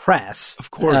the press,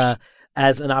 of course,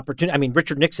 as an opportunity.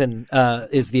 Richard Nixon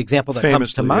is the example that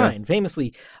comes to mind. Yeah.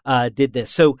 Famously did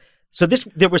this. So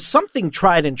there was something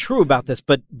tried and true about this.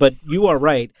 But you are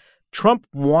right. Trump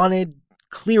wanted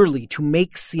clearly to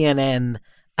make CNN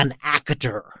an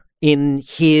actor in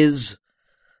his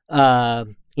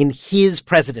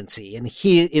presidency,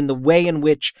 in the way in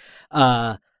which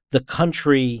the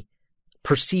country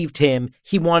perceived him.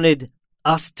 He wanted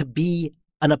us to be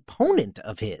an opponent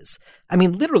of his.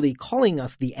 Literally calling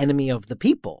us the enemy of the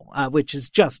people, which is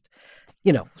just,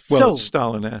 so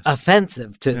Stalin-esque,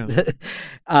 offensive to.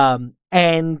 Yeah.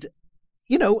 And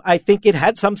I think it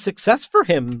had some success for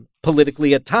him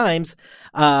politically at times.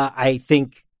 I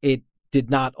think it did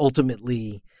not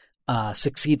ultimately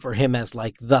succeed for him as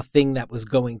like the thing that was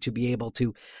going to be able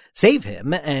to save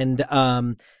him. And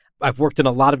I've worked in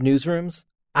a lot of newsrooms.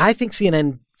 I think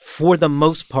CNN, for the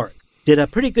most part, did a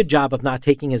pretty good job of not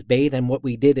taking his bait. And what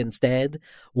we did instead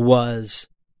was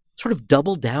sort of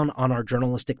double down on our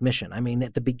journalistic mission.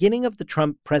 At the beginning of the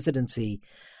Trump presidency,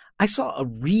 I saw a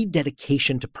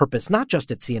rededication to purpose, not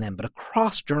just at CNN, but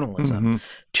across journalism,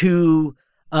 to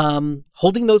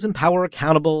holding those in power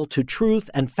accountable to truth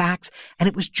and facts. And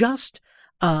it was just,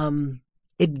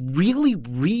 it really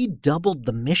redoubled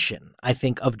the mission, I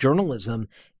think, of journalism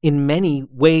in many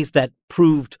ways that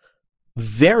proved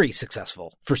very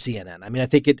successful for CNN. I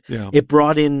think it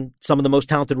brought in some of the most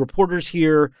talented reporters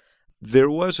here. There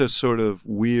was a sort of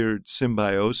weird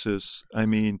symbiosis.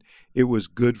 It was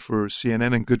good for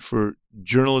CNN and good for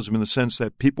journalism in the sense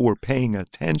that people were paying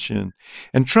attention.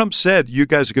 And Trump said, you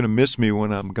guys are going to miss me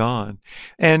when I'm gone.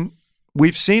 And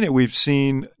we've seen it. We've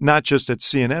seen not just at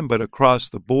CNN, but across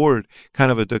the board,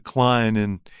 kind of a decline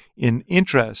in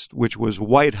interest, which was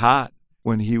white hot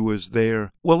when he was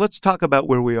there. Well, let's talk about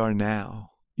where we are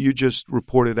now. You just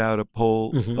reported out a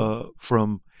poll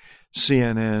from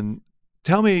CNN.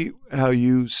 Tell me how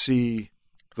you see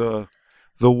the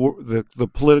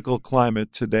political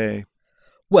climate today.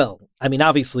 Well,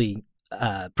 obviously,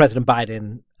 President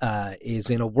Biden is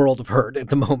in a world of hurt at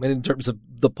the moment in terms of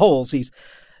the polls. He's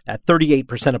at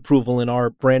 38% approval in our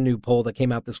brand new poll that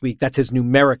came out this week. That's his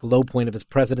numeric low point of his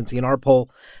presidency in our poll.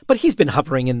 But he's been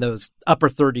hovering in those upper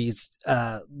 30s,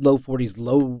 low 40s,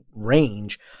 low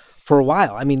range for a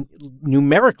while.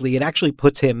 Numerically, it actually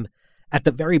puts him at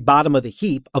the very bottom of the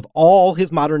heap of all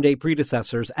his modern day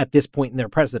predecessors at this point in their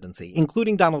presidency,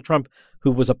 including Donald Trump,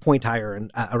 who was a point higher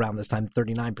around this time,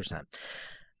 39%.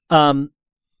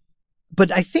 But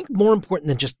I think more important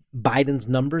than just Biden's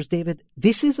numbers, David,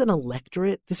 this is an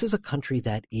electorate. This is a country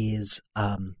that is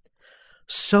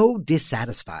so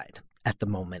dissatisfied at the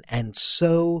moment. And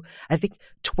so I think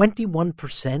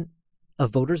 21%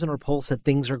 of voters in our poll said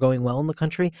things are going well in the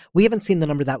country. We haven't seen the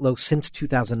number that low since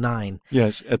 2009.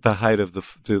 Yes, at the height of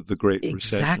the Great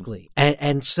Recession. Exactly.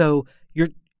 And so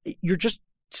you're just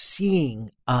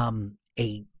seeing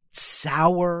a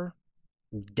sour,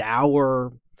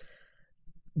 dour,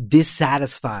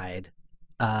 dissatisfied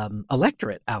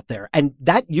electorate out there. And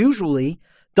that usually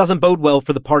doesn't bode well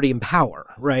for the party in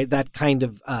power, right? That kind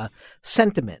of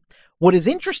sentiment. What is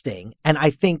interesting, and I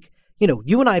think,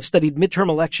 you and I have studied midterm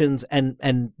elections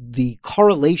and the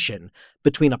correlation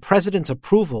between a president's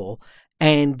approval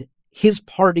and his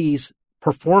party's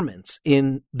performance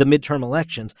in the midterm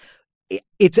elections.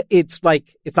 It's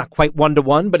like, it's not quite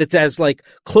 1-to-1, but it's as like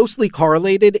closely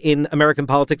correlated in American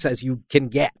politics as you can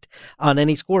get on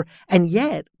any score. And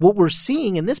yet what we're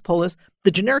seeing in this poll is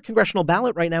the generic congressional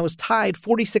ballot right now is tied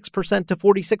 46% to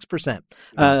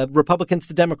 46%, Republicans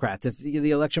to Democrats, if the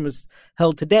election was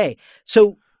held today.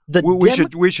 So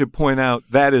we should point out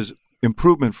that is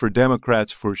improvement for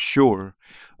Democrats for sure.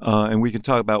 And we can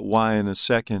talk about why in a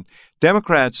second.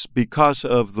 Democrats, because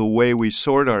of the way we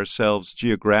sort ourselves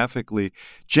geographically,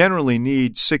 generally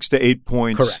need 6 to 8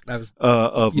 points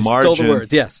of you margin stole the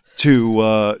words, yes.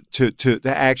 to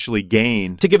actually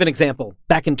gain. To give an example,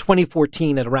 back in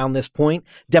 2014 at around this point,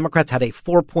 Democrats had a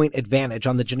 4-point advantage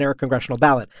on the generic congressional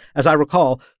ballot. As I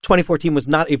recall, 2014 was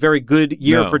not a very good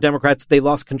year for Democrats. They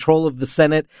lost control of the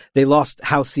Senate. They lost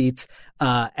House seats,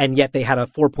 and yet they had a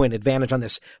 4-point advantage on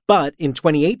this. But in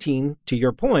 2018, to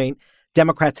your point,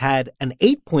 Democrats had an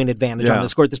 8-point advantage on the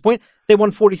score at this point. They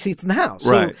won 40 seats in the House.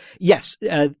 Right. So, yes,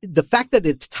 the fact that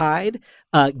it's tied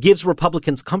gives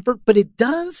Republicans comfort, but it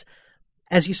does,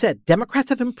 as you said, Democrats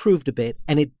have improved a bit,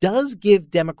 and it does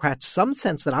give Democrats some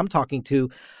sense that I'm talking to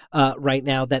right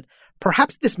now that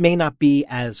perhaps this may not be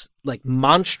as like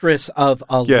monstrous of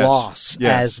a loss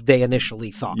as they initially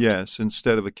thought. Yes,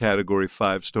 instead of a Category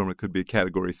 5 storm, it could be a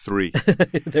Category 3.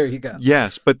 There you go.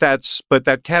 Yes, but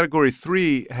that Category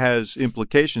 3 has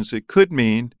implications. It could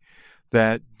mean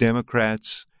that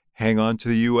Democrats hang on to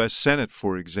the U.S. Senate,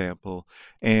 for example,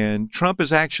 and Trump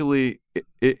is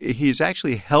he's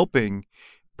actually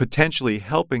potentially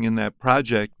helping in that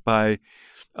project by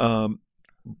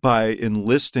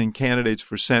enlisting candidates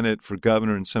for Senate, for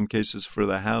governor, in some cases for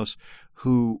the House,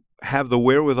 who have the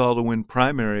wherewithal to win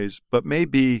primaries, but may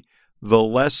be the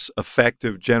less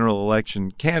effective general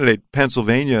election candidate.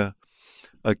 Pennsylvania,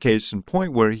 a case in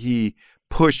point where he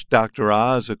pushed Dr.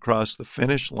 Oz across the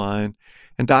finish line,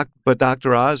 but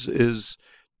Dr. Oz is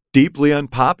deeply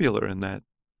unpopular in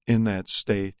that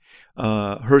state.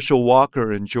 Herschel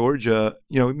Walker in Georgia,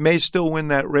 may still win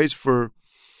that race for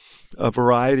a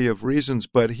variety of reasons,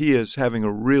 but he is having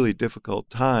a really difficult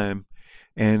time.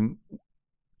 And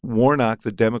Warnock,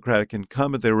 the Democratic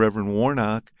incumbent there, Reverend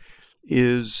Warnock,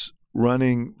 is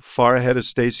running far ahead of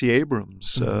Stacey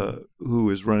Abrams, who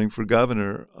is running for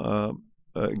governor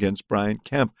against Brian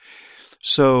Kemp.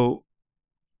 So,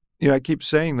 I keep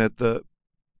saying that the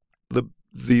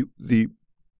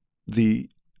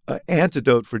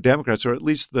antidote for Democrats, or at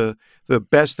least the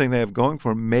best thing they have going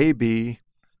for them, may be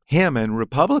him and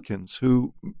Republicans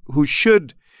who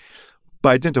should,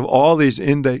 by dint of all these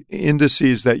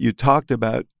indices that you talked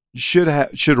about, should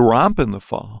romp in the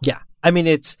fall. Yeah, I mean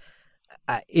it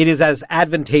is as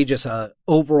advantageous a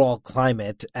overall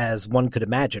climate as one could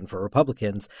imagine for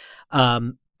Republicans,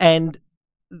 and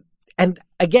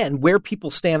again, where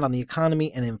people stand on the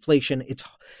economy and inflation,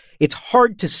 it's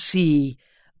hard to see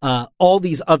all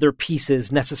these other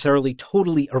pieces necessarily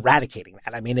totally eradicating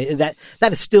that. I mean, that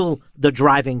is still the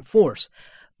driving force.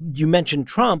 You mentioned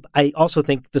Trump. I also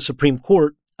think the Supreme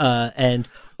Court and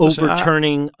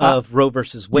overturning of Roe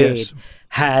versus Wade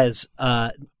has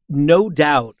no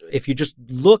doubt, if you just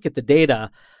look at the data,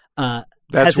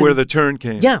 that's where the turn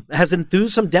came. Yeah, has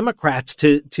enthused some Democrats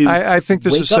to. I think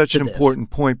this is such an important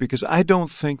point, because I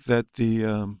don't think that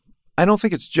I don't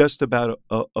think it's just about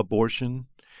abortion.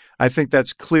 I think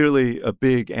that's clearly a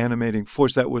big animating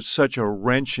force. That was such a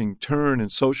wrenching turn in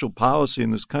social policy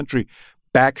in this country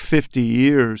back 50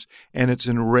 years, and it's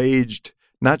enraged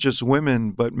not just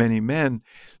women but many men.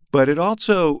 But it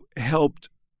also helped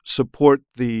support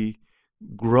the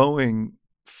growing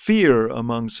fear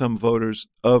among some voters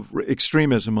of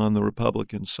extremism on the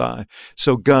Republican side.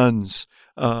 So guns,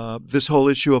 this whole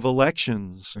issue of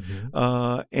elections.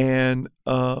 And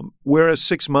whereas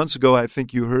 6 months ago, I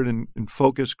think you heard in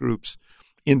focus groups,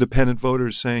 independent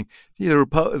voters saying,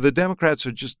 the Democrats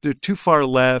they're too far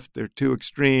left, they're too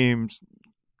extremes,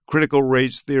 critical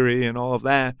race theory and all of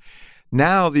that.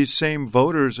 Now these same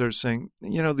voters are saying,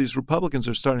 these Republicans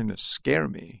are starting to scare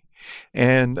me.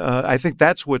 And I think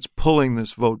that's what's pulling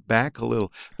this vote back a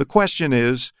little. The question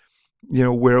is,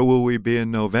 where will we be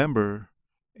in November,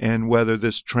 and whether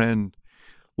this trend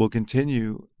will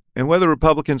continue, and whether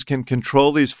Republicans can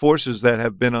control these forces that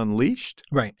have been unleashed.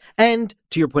 Right. And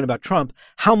to your point about Trump,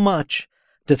 how much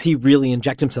does he really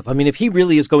inject himself? I mean, if he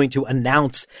really is going to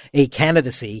announce a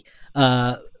candidacy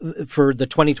for the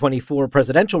 2024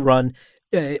 presidential run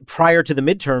prior to the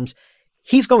midterms,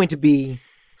 he's going to be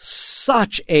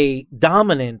such a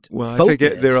dominant focus. I think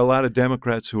there are a lot of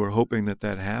Democrats who are hoping that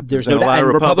happens. There's no a lot doubt.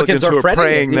 of Republicans who are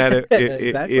praying that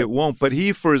Exactly. it won't. But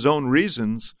he, for his own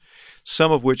reasons,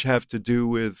 some of which have to do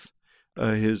with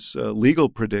his legal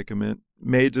predicament,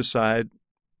 may decide,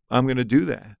 I'm going to do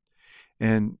that.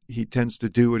 And he tends to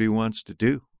do what he wants to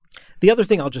do. The other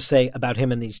thing I'll just say about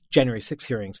him in these January 6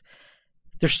 hearings,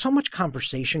 there's so much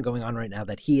conversation going on right now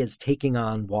that he is taking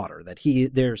on water, that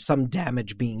there's some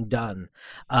damage being done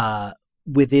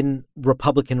within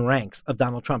Republican ranks of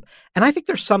Donald Trump. And I think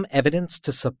there's some evidence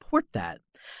to support that.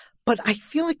 But I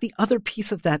feel like the other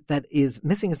piece of that is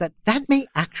missing is that may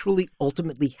actually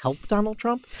ultimately help Donald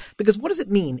Trump. Because what does it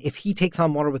mean if he takes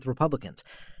on water with Republicans?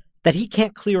 That he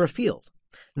can't clear a field,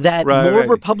 that more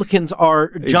Republicans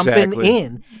are jumping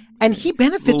in. And he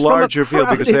benefits from a larger field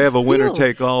because they have a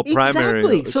winner-take-all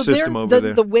primary system over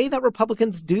there. The way that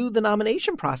Republicans do the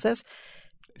nomination process.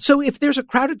 So if there's a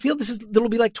crowded field, it'll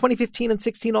be like 2015 and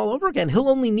 16 all over again. He'll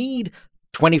only need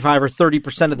 25 or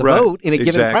 30% of the vote in a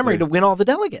given primary to win all the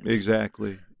delegates.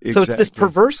 Exactly. So it's this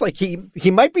perverse, like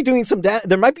he might be doing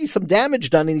there might be some damage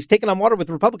done, and he's taking on water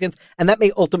with Republicans, and that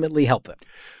may ultimately help him.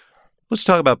 Let's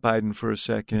talk about Biden for a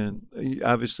second.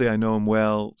 Obviously, I know him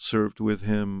well, served with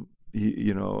him.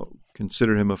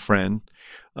 Consider him a friend.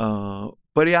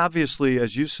 But he obviously,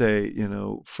 as you say,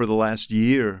 for the last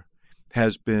year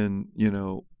has been,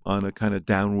 on a kind of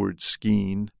downward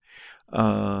skiing.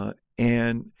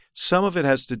 And some of it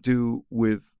has to do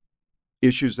with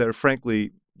issues that are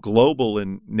frankly global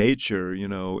in nature,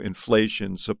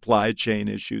 inflation, supply chain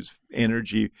issues,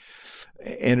 energy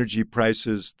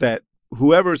prices that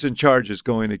whoever's in charge is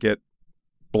going to get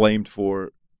blamed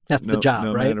for. That's the job,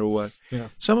 no right? No matter what. Yeah.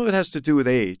 Some of it has to do with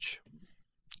age.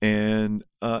 And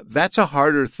that's a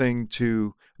harder thing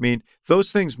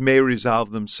those things may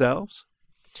resolve themselves.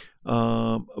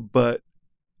 And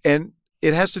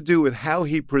it has to do with how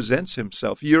he presents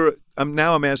himself.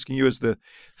 I'm asking you as the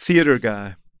theater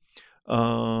guy,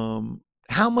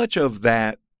 how much of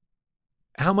that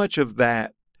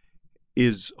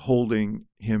is holding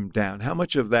him down? How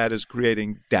much of that is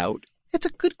creating doubt? It's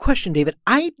a good question, David.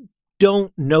 I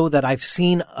don't know that I've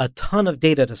seen a ton of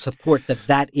data to support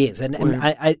that is. And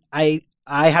I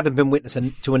haven't been witness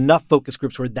to enough focus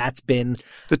groups where that's been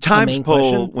the Times main poll.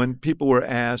 question. When people were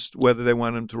asked whether they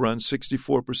wanted him to run,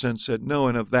 64% said no.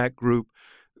 And of that group,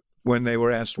 when they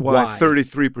were asked why?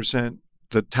 33%,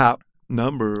 the top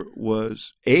number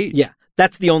was age. Yeah,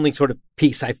 that's the only sort of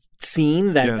piece I've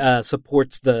seen that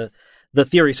supports the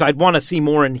theory. So I'd want to see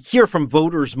more and hear from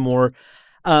voters more.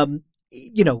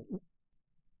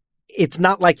 It's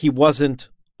not like he wasn't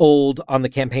old on the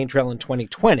campaign trail in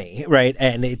 2020, right?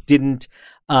 And it didn't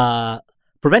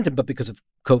prevent him, but because of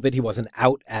COVID, he wasn't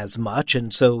out as much.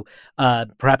 And so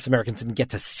perhaps Americans didn't get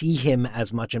to see him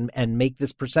as much and make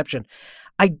this perception.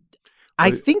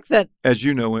 I think that, as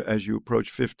you know, as you approach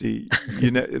 50,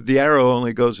 the arrow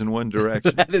only goes in one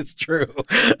direction. That is true.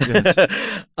 Yes.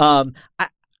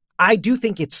 I do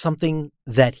think it's something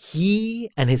that he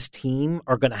and his team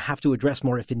are going to have to address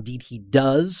more if indeed he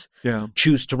does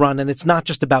choose to run. And it's not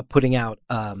just about putting out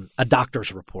a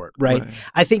doctor's report, right?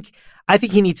 I think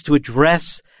he needs to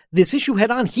address this issue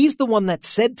head on. He's the one that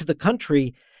said to the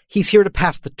country, he's here to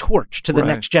pass the torch to the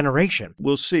next generation.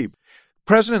 We'll see.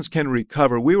 Presidents can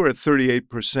recover. We were at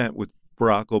 38% with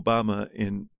Barack Obama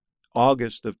in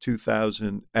August of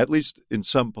 2000, at least in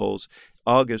some polls,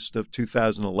 August of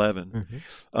 2011.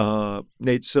 Mm-hmm.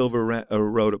 Nate Silver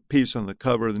wrote a piece on the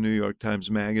cover of the New York Times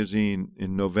Magazine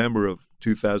in November of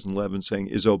 2011 saying,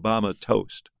 "Is Obama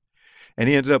toast?" And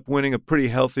he ended up winning a pretty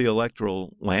healthy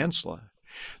electoral landslide.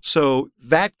 So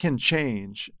that can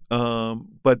change,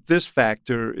 but this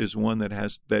factor is one that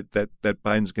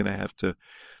Biden's going to have to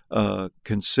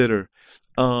consider.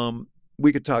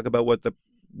 We could talk about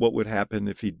what would happen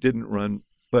if he didn't run,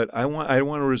 but I want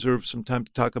to reserve some time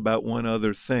to talk about one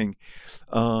other thing.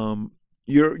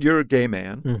 you're a gay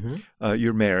man. Mm-hmm.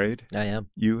 You're married. I am.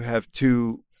 You have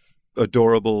two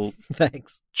adorable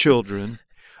Thanks. children.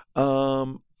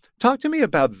 Talk to me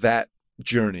about that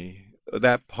journey,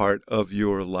 that part of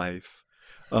your life.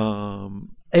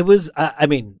 It was. I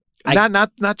mean,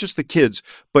 not just the kids,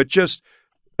 but just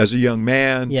as a young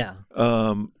man. Yeah.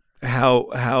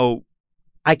 How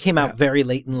I came out very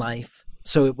late in life,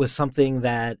 so it was something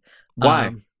that.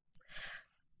 Why?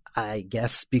 I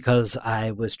guess because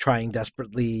I was trying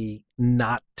desperately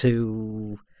not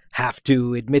to have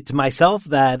to admit to myself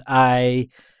that I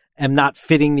am not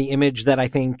fitting the image that I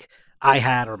think I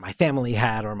had or my family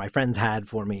had or my friends had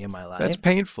for me in my life. That's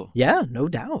painful. Yeah, no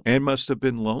doubt. And must have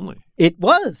been lonely. It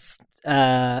was.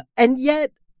 And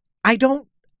yet I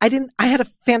had a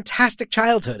fantastic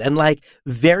childhood and like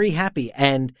very happy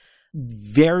and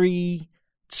very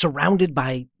surrounded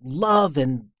by love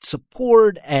and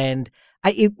support. And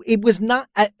it was not,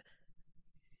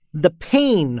 the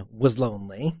pain was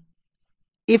lonely.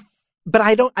 But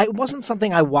it wasn't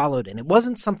something I wallowed in. It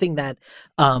wasn't something that,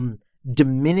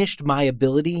 diminished my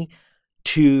ability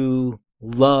to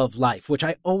love life, which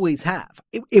I always have.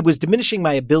 It was diminishing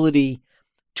my ability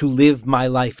to live my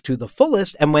life to the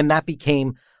fullest. And when that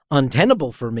became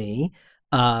untenable for me,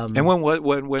 and when was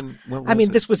I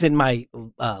mean, this was in my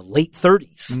late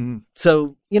 30s. Mm-hmm.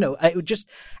 So,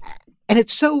 and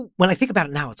it's so, when I think about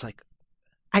it now, it's like,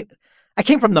 I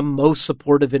came from the most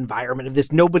supportive environment of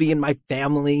this. Nobody in my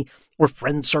family or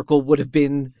friend circle would have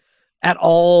been at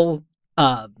all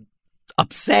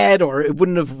upset, or it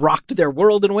wouldn't have rocked their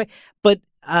world in a way. But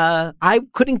I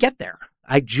couldn't get there.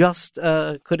 I just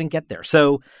couldn't get there.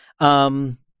 So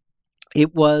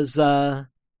it was a.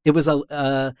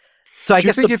 So I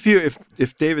guess do you think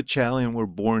if David Chalian were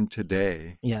born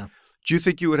today, yeah. Do you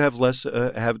think you would have less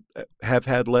have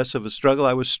had less of a struggle?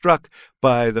 I was struck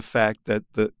by the fact that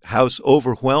the House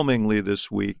overwhelmingly this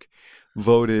week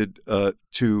voted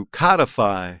to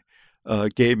codify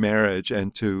gay marriage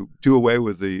and to do away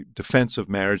with the Defense of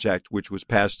Marriage Act, which was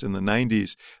passed in the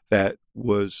 90s, that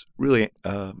was really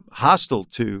hostile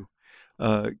to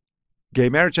gay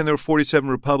marriage. And there were 47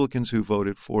 Republicans who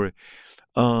voted for it.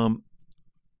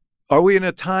 Are we in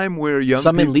a time where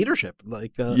some in leadership,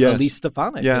 like yes. Elise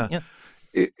Stefanik? Yeah.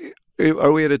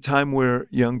 Are we at a time where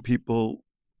young people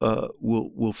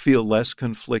will feel less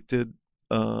conflicted?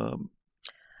 I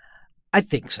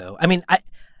think so. I mean,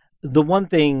 the one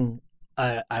thing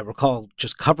I recall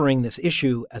just covering this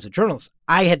issue as a journalist,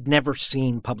 I had never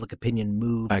seen public opinion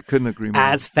move. I couldn't agree more.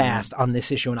 As fast on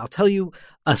this issue. And I'll tell you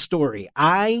a story.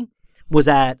 I was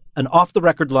at an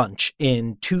off-the-record lunch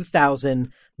in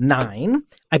 2009.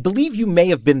 I believe you may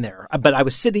have been there, but I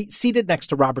was seated next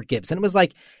to Robert Gibbs, and it was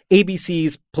like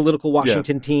ABC's political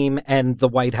Washington team and the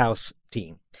White House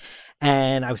team.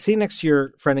 And I was sitting next to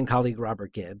your friend and colleague,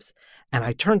 Robert Gibbs, and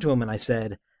I turned to him and I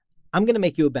said, I'm going to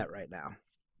make you a bet right now.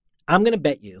 I'm going to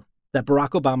bet you that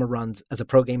Barack Obama runs as a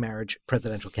pro-gay marriage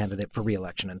presidential candidate for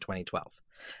re-election in 2012.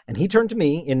 And he turned to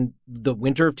me in the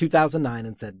winter of 2009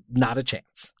 and said, not a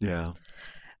chance. Yeah.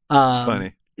 It's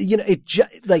funny.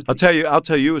 I'll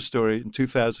tell you a story. In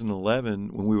 2011,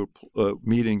 when we were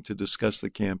meeting to discuss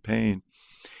the campaign,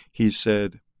 he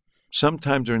said,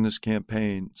 sometime during this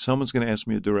campaign, someone's going to ask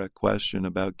me a direct question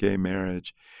about gay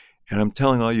marriage, and I'm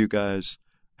telling all you guys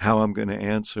how I'm going to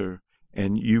answer,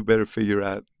 and you better figure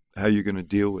out how you're going to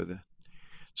deal with it.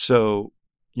 So,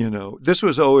 this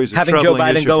was always a having troubling Joe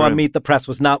Biden issue go for on him. Meet the Press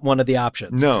was not one of the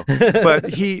options. No, but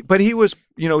he was.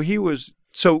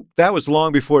 So that was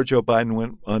long before Joe Biden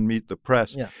went on Meet the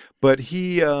Press. Yeah. But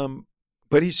he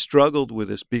struggled with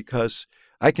this because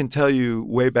I can tell you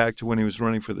way back to when he was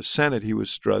running for the Senate, he was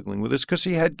struggling with this because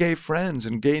he had gay friends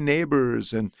and gay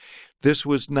neighbors, and this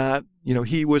was not,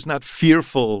 he was not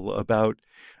fearful about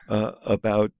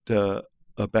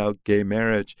gay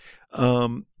marriage.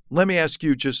 Let me ask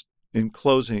you, just in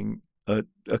closing, a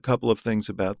couple of things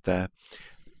about that.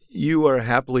 You are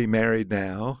happily married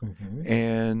now, mm-hmm.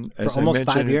 and for as almost I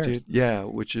mentioned, 5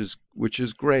 years. which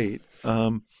is great.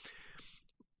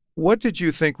 What did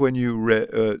you think when you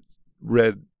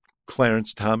read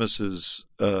Clarence Thomas's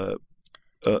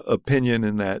opinion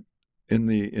in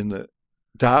the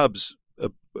Dobbs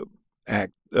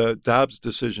Act, Dobbs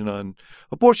decision on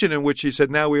abortion, in which he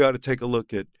said, now we ought to take a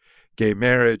look at gay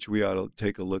marriage, we ought to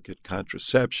take a look at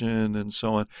contraception, and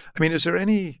so on. I mean, is there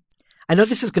any? I know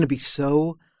this is going to be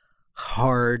so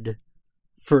hard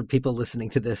for people listening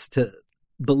to this to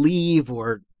believe,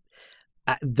 or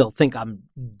they'll think I'm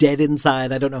dead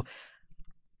inside. I don't know.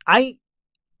 I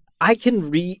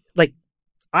can read,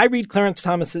 I read Clarence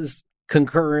Thomas's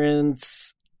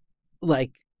concurrence,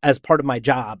 as part of my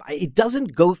job. It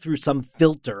doesn't go through some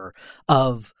filter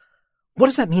of, what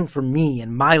does that mean for me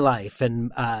and my life?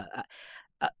 And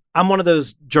I'm one of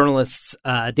those journalists,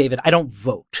 David. I don't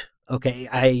vote.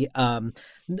 Okay,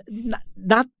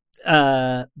 not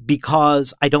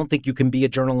because I don't think you can be a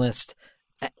journalist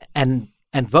and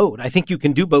vote. I think you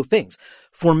can do both things.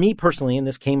 For me personally, and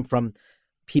this came from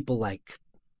people like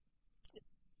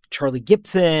Charlie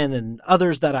Gibson and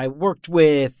others that I worked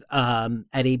with at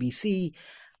ABC,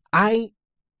 I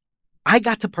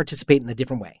got to participate in a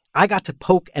different way. I got to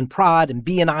poke and prod and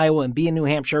be in Iowa and be in New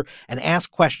Hampshire and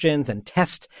ask questions and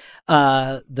test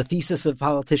the thesis of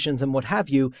politicians and what have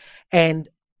you. And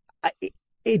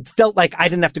it felt like I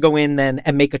didn't have to go in then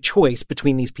and make a choice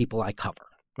between these people I cover.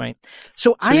 Right.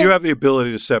 So you have the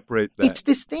ability to separate that. It's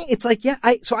this thing. It's like,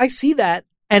 so I see that,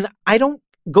 and I don't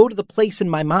go to the place in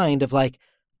my mind of like,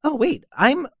 oh, wait,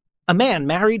 I'm a man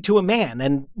married to a man.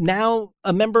 And now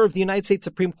a member of the United States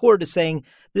Supreme Court is saying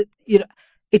that,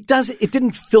 it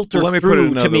didn't filter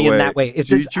through to me in that way.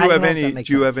 Do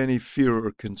you have any fear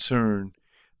or concern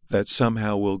that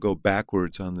somehow we'll go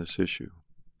backwards on this issue?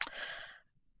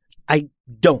 I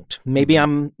don't. Maybe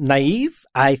I'm naive.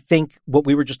 I think what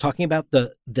we were just talking about,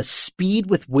 the speed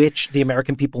with which the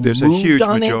American people moved on it. There's a huge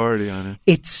majority on it.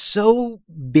 It's so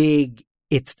big.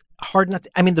 It's hard not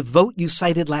to. I mean, the vote you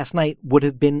cited last night would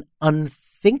have been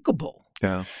unthinkable.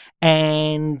 Yeah.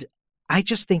 And I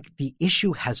just think the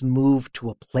issue has moved to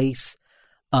a place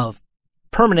of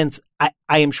permanence. I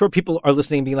am sure people are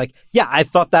listening and being like, yeah, I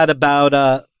thought that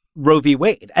about Roe v.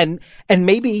 Wade. And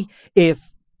maybe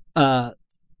if the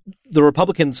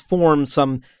Republicans form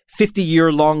some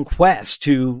 50-year-long quest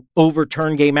to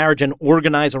overturn gay marriage and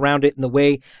organize around it in the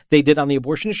way they did on the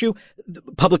abortion issue,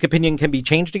 public opinion can be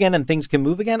changed again and things can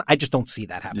move again. I just don't see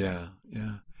that happening.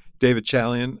 Yeah. David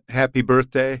Chalian, happy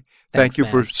birthday. Thanks, Thank you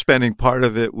man. for spending part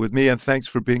of it with me, and thanks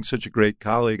for being such a great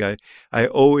colleague. I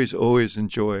always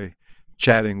enjoy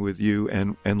chatting with you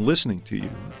and listening to you.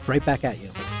 Right back at you.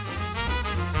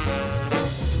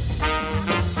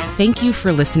 Thank you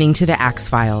for listening to The Axe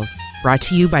Files, brought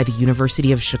to you by the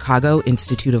University of Chicago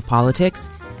Institute of Politics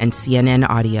and CNN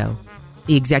Audio.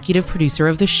 The executive producer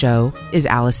of the show is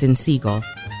Allison Siegel.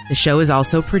 The show is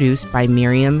also produced by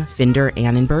Miriam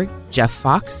Finder-Annenberg, Jeff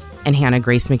Fox, and Hannah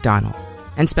Grace McDonald.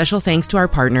 And special thanks to our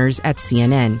partners at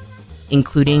CNN,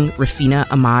 including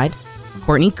Rafina Ahmad,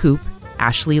 Courtney Koop,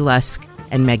 Ashley Lusk,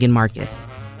 and Megan Marcus.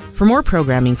 For more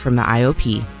programming from the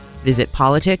IOP, visit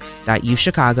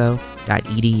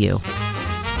politics.uchicago.edu.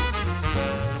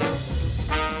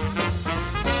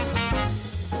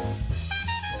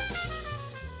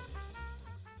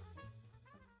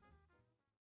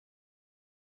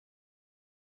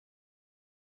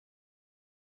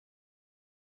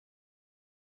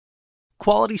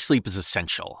 Quality sleep is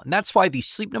essential, and that's why the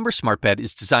Sleep Number Smart Bed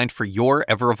is designed for your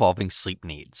ever-evolving sleep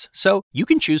needs. So you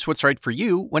can choose what's right for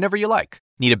you whenever you like.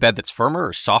 Need a bed that's firmer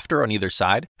or softer on either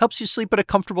side? Helps you sleep at a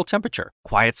comfortable temperature.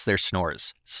 Quiets their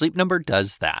snores. Sleep Number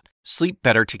does that. Sleep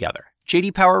better together.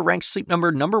 J.D. Power ranks Sleep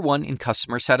Number #1 in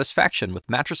customer satisfaction with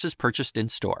mattresses purchased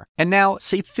in-store. And now,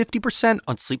 save 50%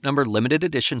 on Sleep Number limited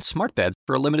edition smart beds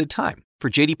for a limited time. For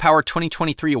J.D. Power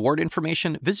 2023 award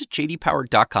information, visit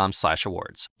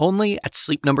jdpower.com/awards. Only at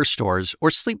Sleep Number stores or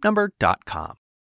sleepnumber.com.